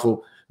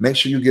powerful. Make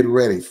sure you get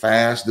ready,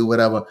 fast, do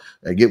whatever,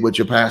 and get with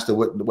your pastor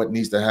what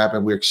needs to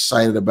happen. We're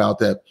excited about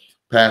that.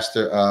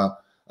 Pastor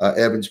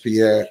Evans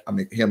Pierre,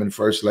 him and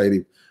First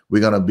Lady,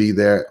 we're going to be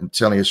there. I'm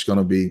telling you, it's going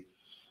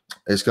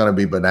to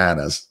be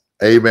bananas.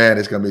 Amen.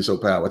 It's going to be so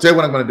powerful. I'll tell you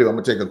what I'm going to do. I'm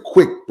going to take a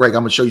quick break.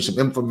 I'm going to show you some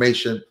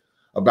information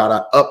about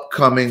our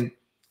upcoming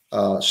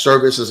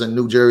services in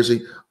New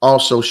Jersey.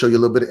 Also show you a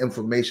little bit of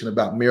information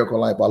about Miracle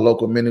Life, our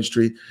local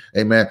ministry.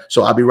 Amen.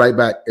 So I'll be right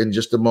back in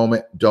just a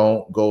moment.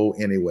 Don't go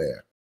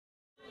anywhere.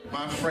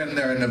 My friend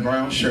there in the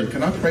brown shirt,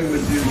 can I pray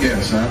with you?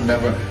 Yes, I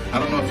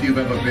don't know if you've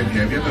ever been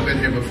here. Have you ever been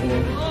here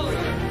before?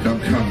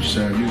 Don't come,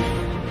 sir.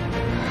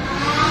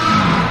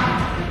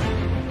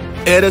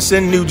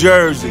 Edison, New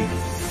Jersey.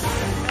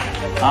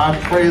 I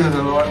pray that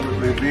the Lord would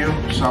reveal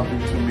something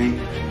to me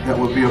that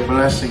would be a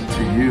blessing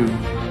to you.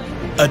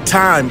 A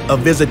time of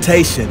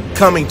visitation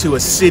coming to a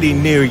city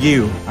near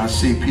you. I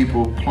see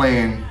people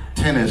playing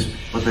tennis,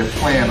 but they're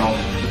playing on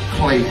the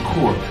clay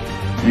court.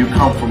 You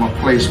come from a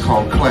place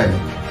called Clay,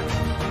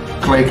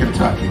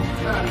 Kentucky.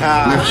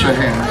 Lift your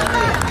hands.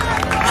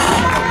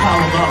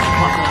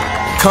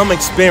 Come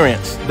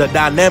experience the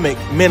dynamic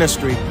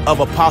ministry of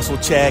Apostle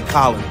Chad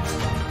Collins.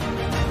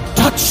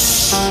 Touch.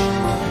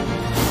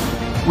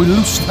 We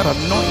loose that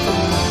anointing.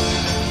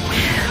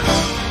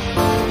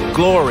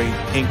 Glory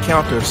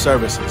Encounter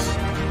Services.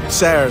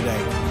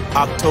 Saturday,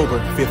 October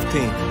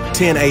 15th,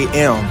 10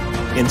 a.m.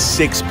 and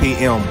 6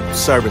 p.m.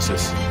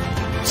 services.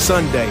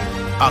 Sunday,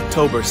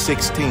 October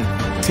 16th,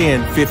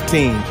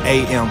 10:15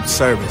 a.m.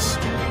 service.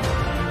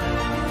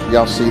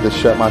 Y'all see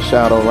my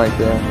shadow right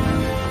there?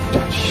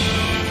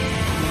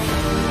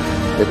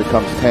 It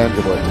becomes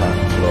tangible at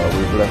times, Lord.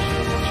 We bless you.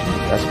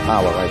 That's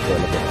power right there.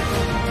 Look at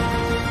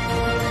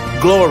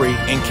that. Glory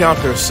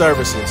Encounter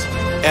Services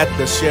at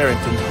the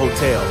Sheraton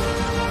Hotel,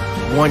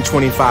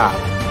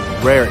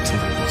 125 Raritan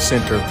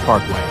Center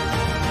Parkway.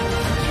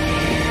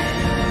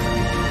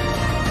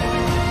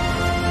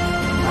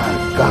 My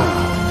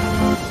God.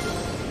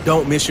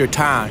 Don't miss your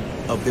time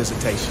of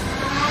visitation.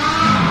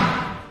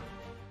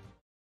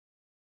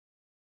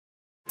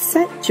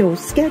 Set your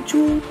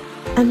schedule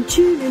and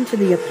tune into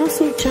the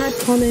Apostle Chad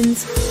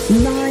Collins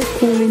live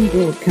call-in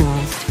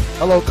broadcast.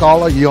 Hello,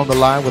 caller. You on the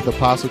line with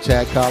Apostle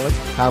Chad Collins?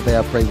 How may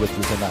I pray with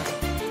you tonight?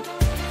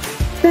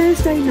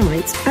 Thursday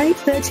nights,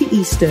 8:30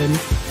 Eastern,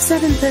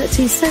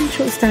 7:30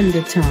 Central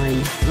Standard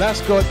Time.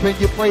 Let's go and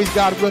you praise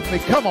God with me.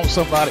 Come on,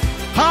 somebody.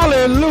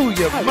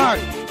 Hallelujah, my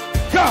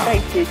God.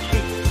 Thank you,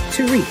 Jesus.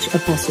 To reach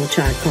Apostle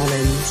Chad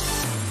Collins,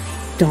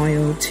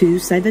 dial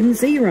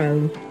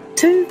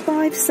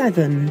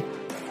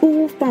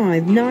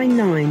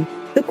 270-257-4599.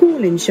 The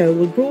call-in show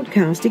will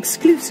broadcast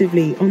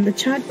exclusively on the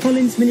Chad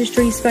Collins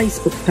Ministries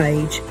Facebook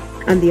page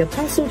and the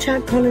Apostle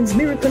Chad Collins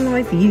Miracle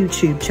Life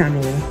YouTube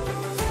channel.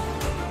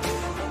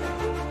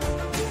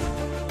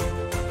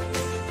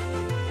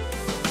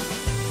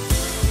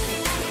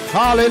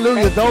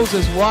 Hallelujah. Those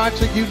that's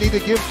watching, you need to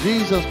give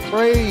Jesus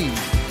praise.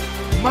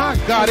 My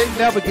God, it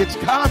never gets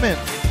common.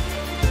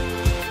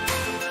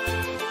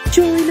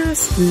 Join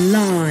us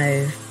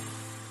live.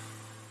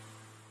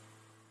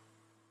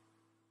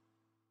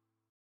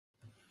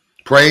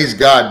 Praise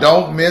God.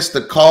 Don't miss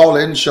the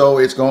call-in show.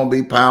 It's going to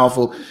be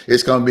powerful.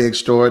 It's going to be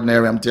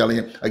extraordinary. I'm telling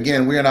you.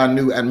 Again, we're in our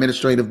new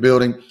administrative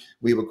building.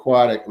 We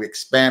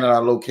expanded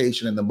our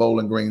location in the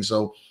Bowling Green.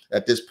 So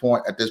at this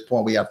point,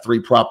 we have 3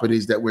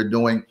 properties that we're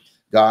doing.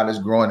 God is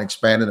growing,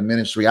 expanding the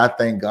ministry. I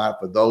thank God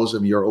for those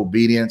of your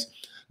obedience.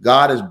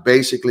 God has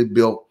basically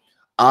built,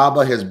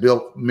 Abba has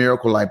built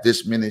Miracle Life,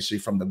 this ministry,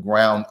 from the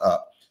ground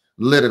up.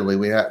 Literally,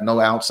 we have no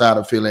outside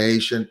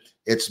affiliation.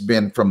 It's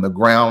been from the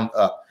ground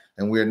up.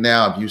 And we're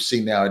now, if you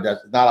see now, there's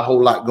not a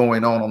whole lot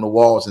going on the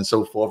walls and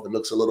so forth. It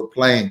looks a little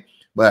plain,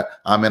 but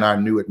I'm in our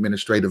new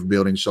administrative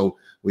building. So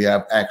we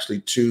have actually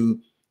 2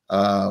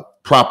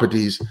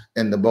 properties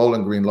in the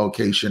Bowling Green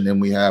location, and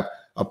we have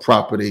a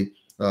property,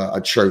 a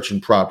church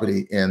and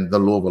property in the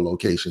Louisville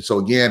location. So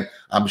again,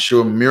 I'm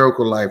sure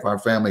Miracle Life, our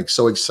family, is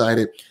so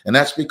excited. And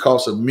that's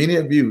because of many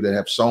of you that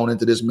have sown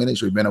into this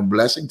ministry, been a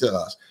blessing to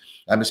us.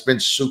 And it's been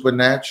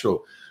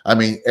supernatural. I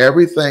mean,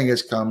 everything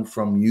has come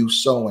from you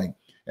sowing.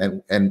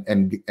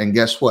 And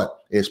guess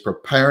what? It's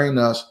preparing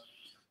us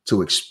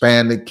to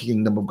expand the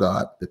kingdom of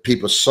God. That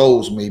people's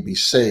souls may be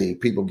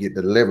saved, people get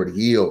delivered,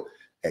 healed,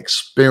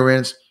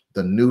 experience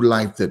the new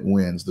life that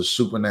wins, the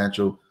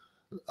supernatural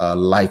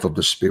life of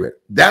the Spirit.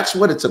 That's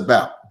what it's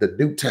about, the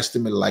New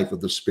Testament life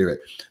of the Spirit.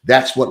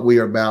 That's what we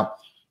are about.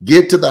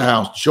 Get to the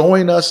house.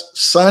 Join us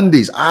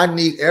Sundays. I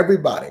need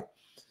everybody,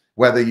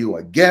 whether you're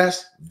a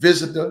guest,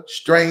 visitor,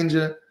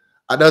 stranger.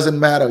 It doesn't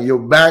matter your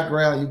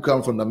background. You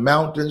come from the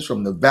mountains,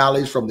 from the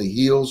valleys, from the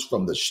hills,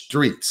 from the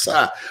streets.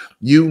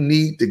 You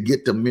need to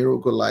get to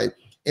Miracle Life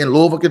in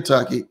Louisville,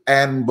 Kentucky,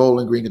 and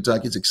Bowling Green,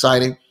 Kentucky. It's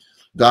exciting.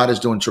 God is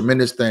doing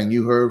tremendous things.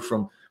 You heard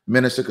from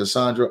Minister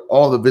Cassandra,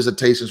 all the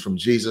visitations from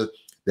Jesus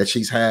that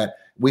she's had.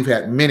 We've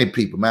had many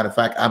people. Matter of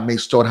fact, I may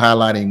start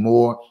highlighting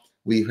more.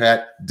 We've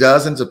had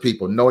dozens of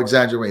people, no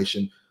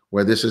exaggeration,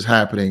 where this is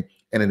happening,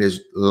 and it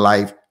is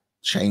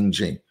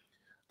life-changing.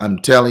 I'm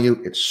telling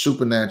you, it's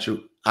supernatural.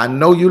 I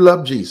know you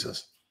love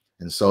Jesus,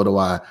 and so do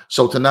I.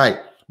 So tonight,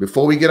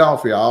 before we get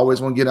off here, I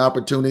always want to get an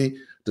opportunity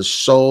to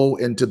sow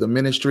into the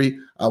ministry.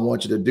 I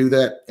want you to do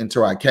that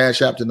into our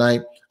Cash App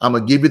tonight. I'm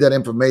going to give you that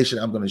information.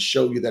 I'm going to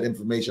show you that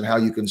information, how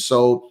you can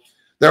sow.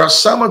 There are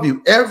some of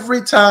you,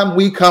 every time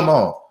we come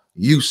on,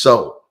 you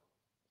sow,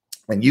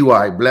 and you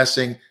are a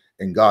blessing,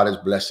 and God is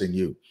blessing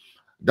you.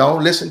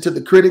 Don't listen to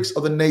the critics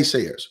or the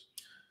naysayers.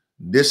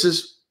 This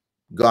is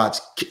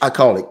God's, I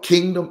call it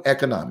kingdom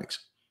economics.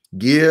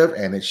 Give,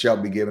 and it shall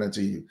be given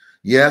unto you.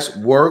 Yes,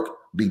 work,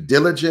 be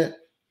diligent,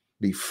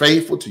 be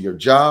faithful to your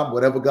job,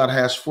 whatever God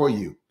has for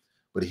you,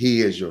 but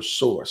he is your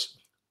source.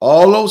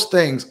 All those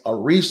things are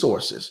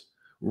resources,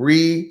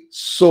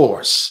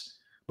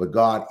 but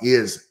God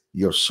is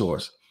your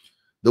source.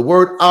 The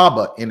word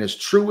Abba, in its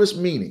truest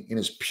meaning, in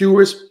its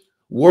purest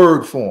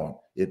word form,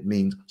 it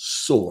means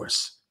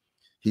source.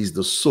 He's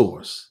the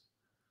source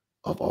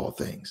of all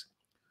things.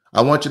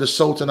 I want you to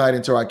sow tonight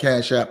into our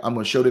Cash App. I'm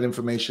going to show that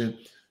information.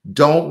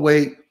 Don't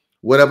wait.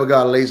 Whatever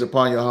God lays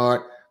upon your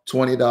heart,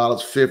 $20,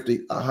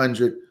 $50,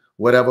 $100,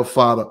 whatever,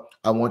 Father,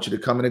 I want you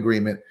to come in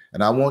agreement,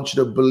 and I want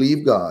you to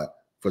believe God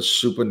for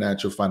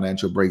supernatural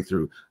financial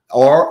breakthrough,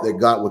 or that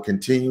God will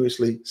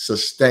continuously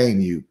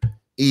sustain you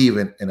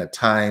even in a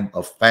time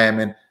of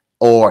famine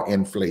or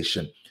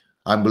inflation.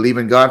 I'm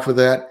believing God for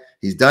that.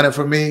 He's done it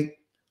for me.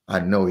 I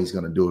know he's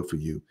going to do it for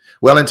you.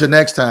 Well, until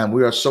next time,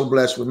 we are so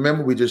blessed.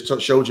 Remember, we just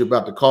showed you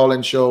about the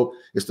call-in show.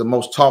 It's the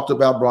most talked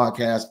about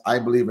broadcast, I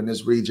believe, in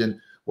this region,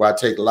 where I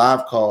take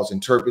live calls,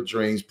 interpret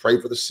dreams,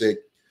 pray for the sick,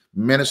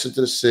 minister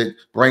to the sick,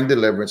 bring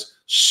deliverance.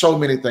 So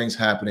many things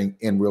happening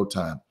in real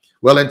time.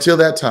 Well, until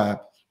that time,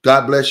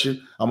 God bless you.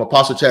 I'm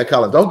Apostle Chad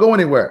Collins. Don't go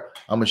anywhere.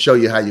 I'm going to show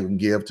you how you can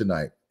give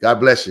tonight. God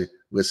bless you.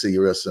 We'll see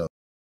you real soon.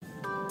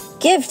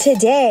 Give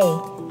today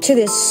to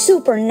this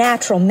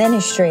supernatural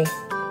ministry.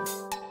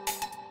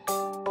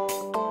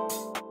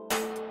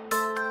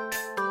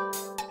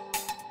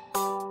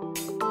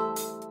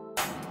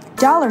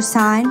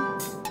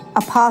 $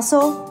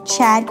 Apostle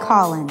Chad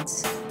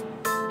Collins.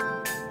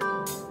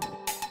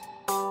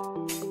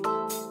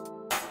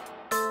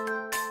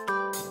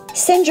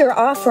 Send your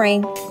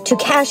offering to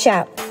Cash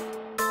App.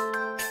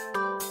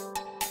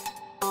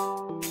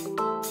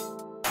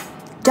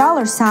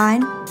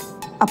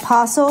 $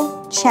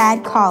 Apostle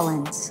Chad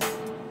Collins.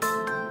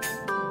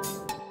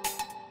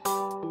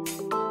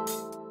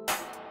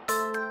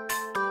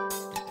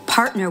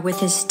 Partner with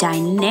this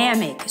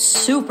dynamic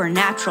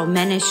supernatural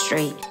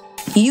ministry.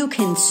 You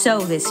can sow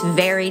this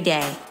very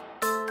day.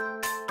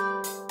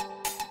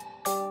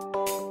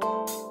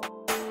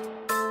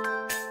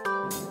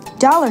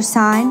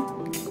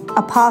 $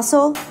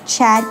 Apostle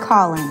Chad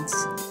Collins.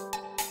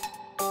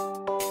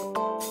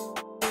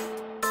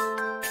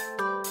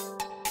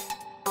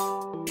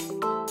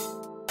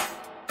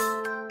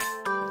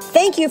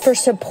 Thank you for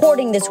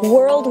supporting this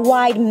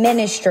worldwide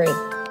ministry.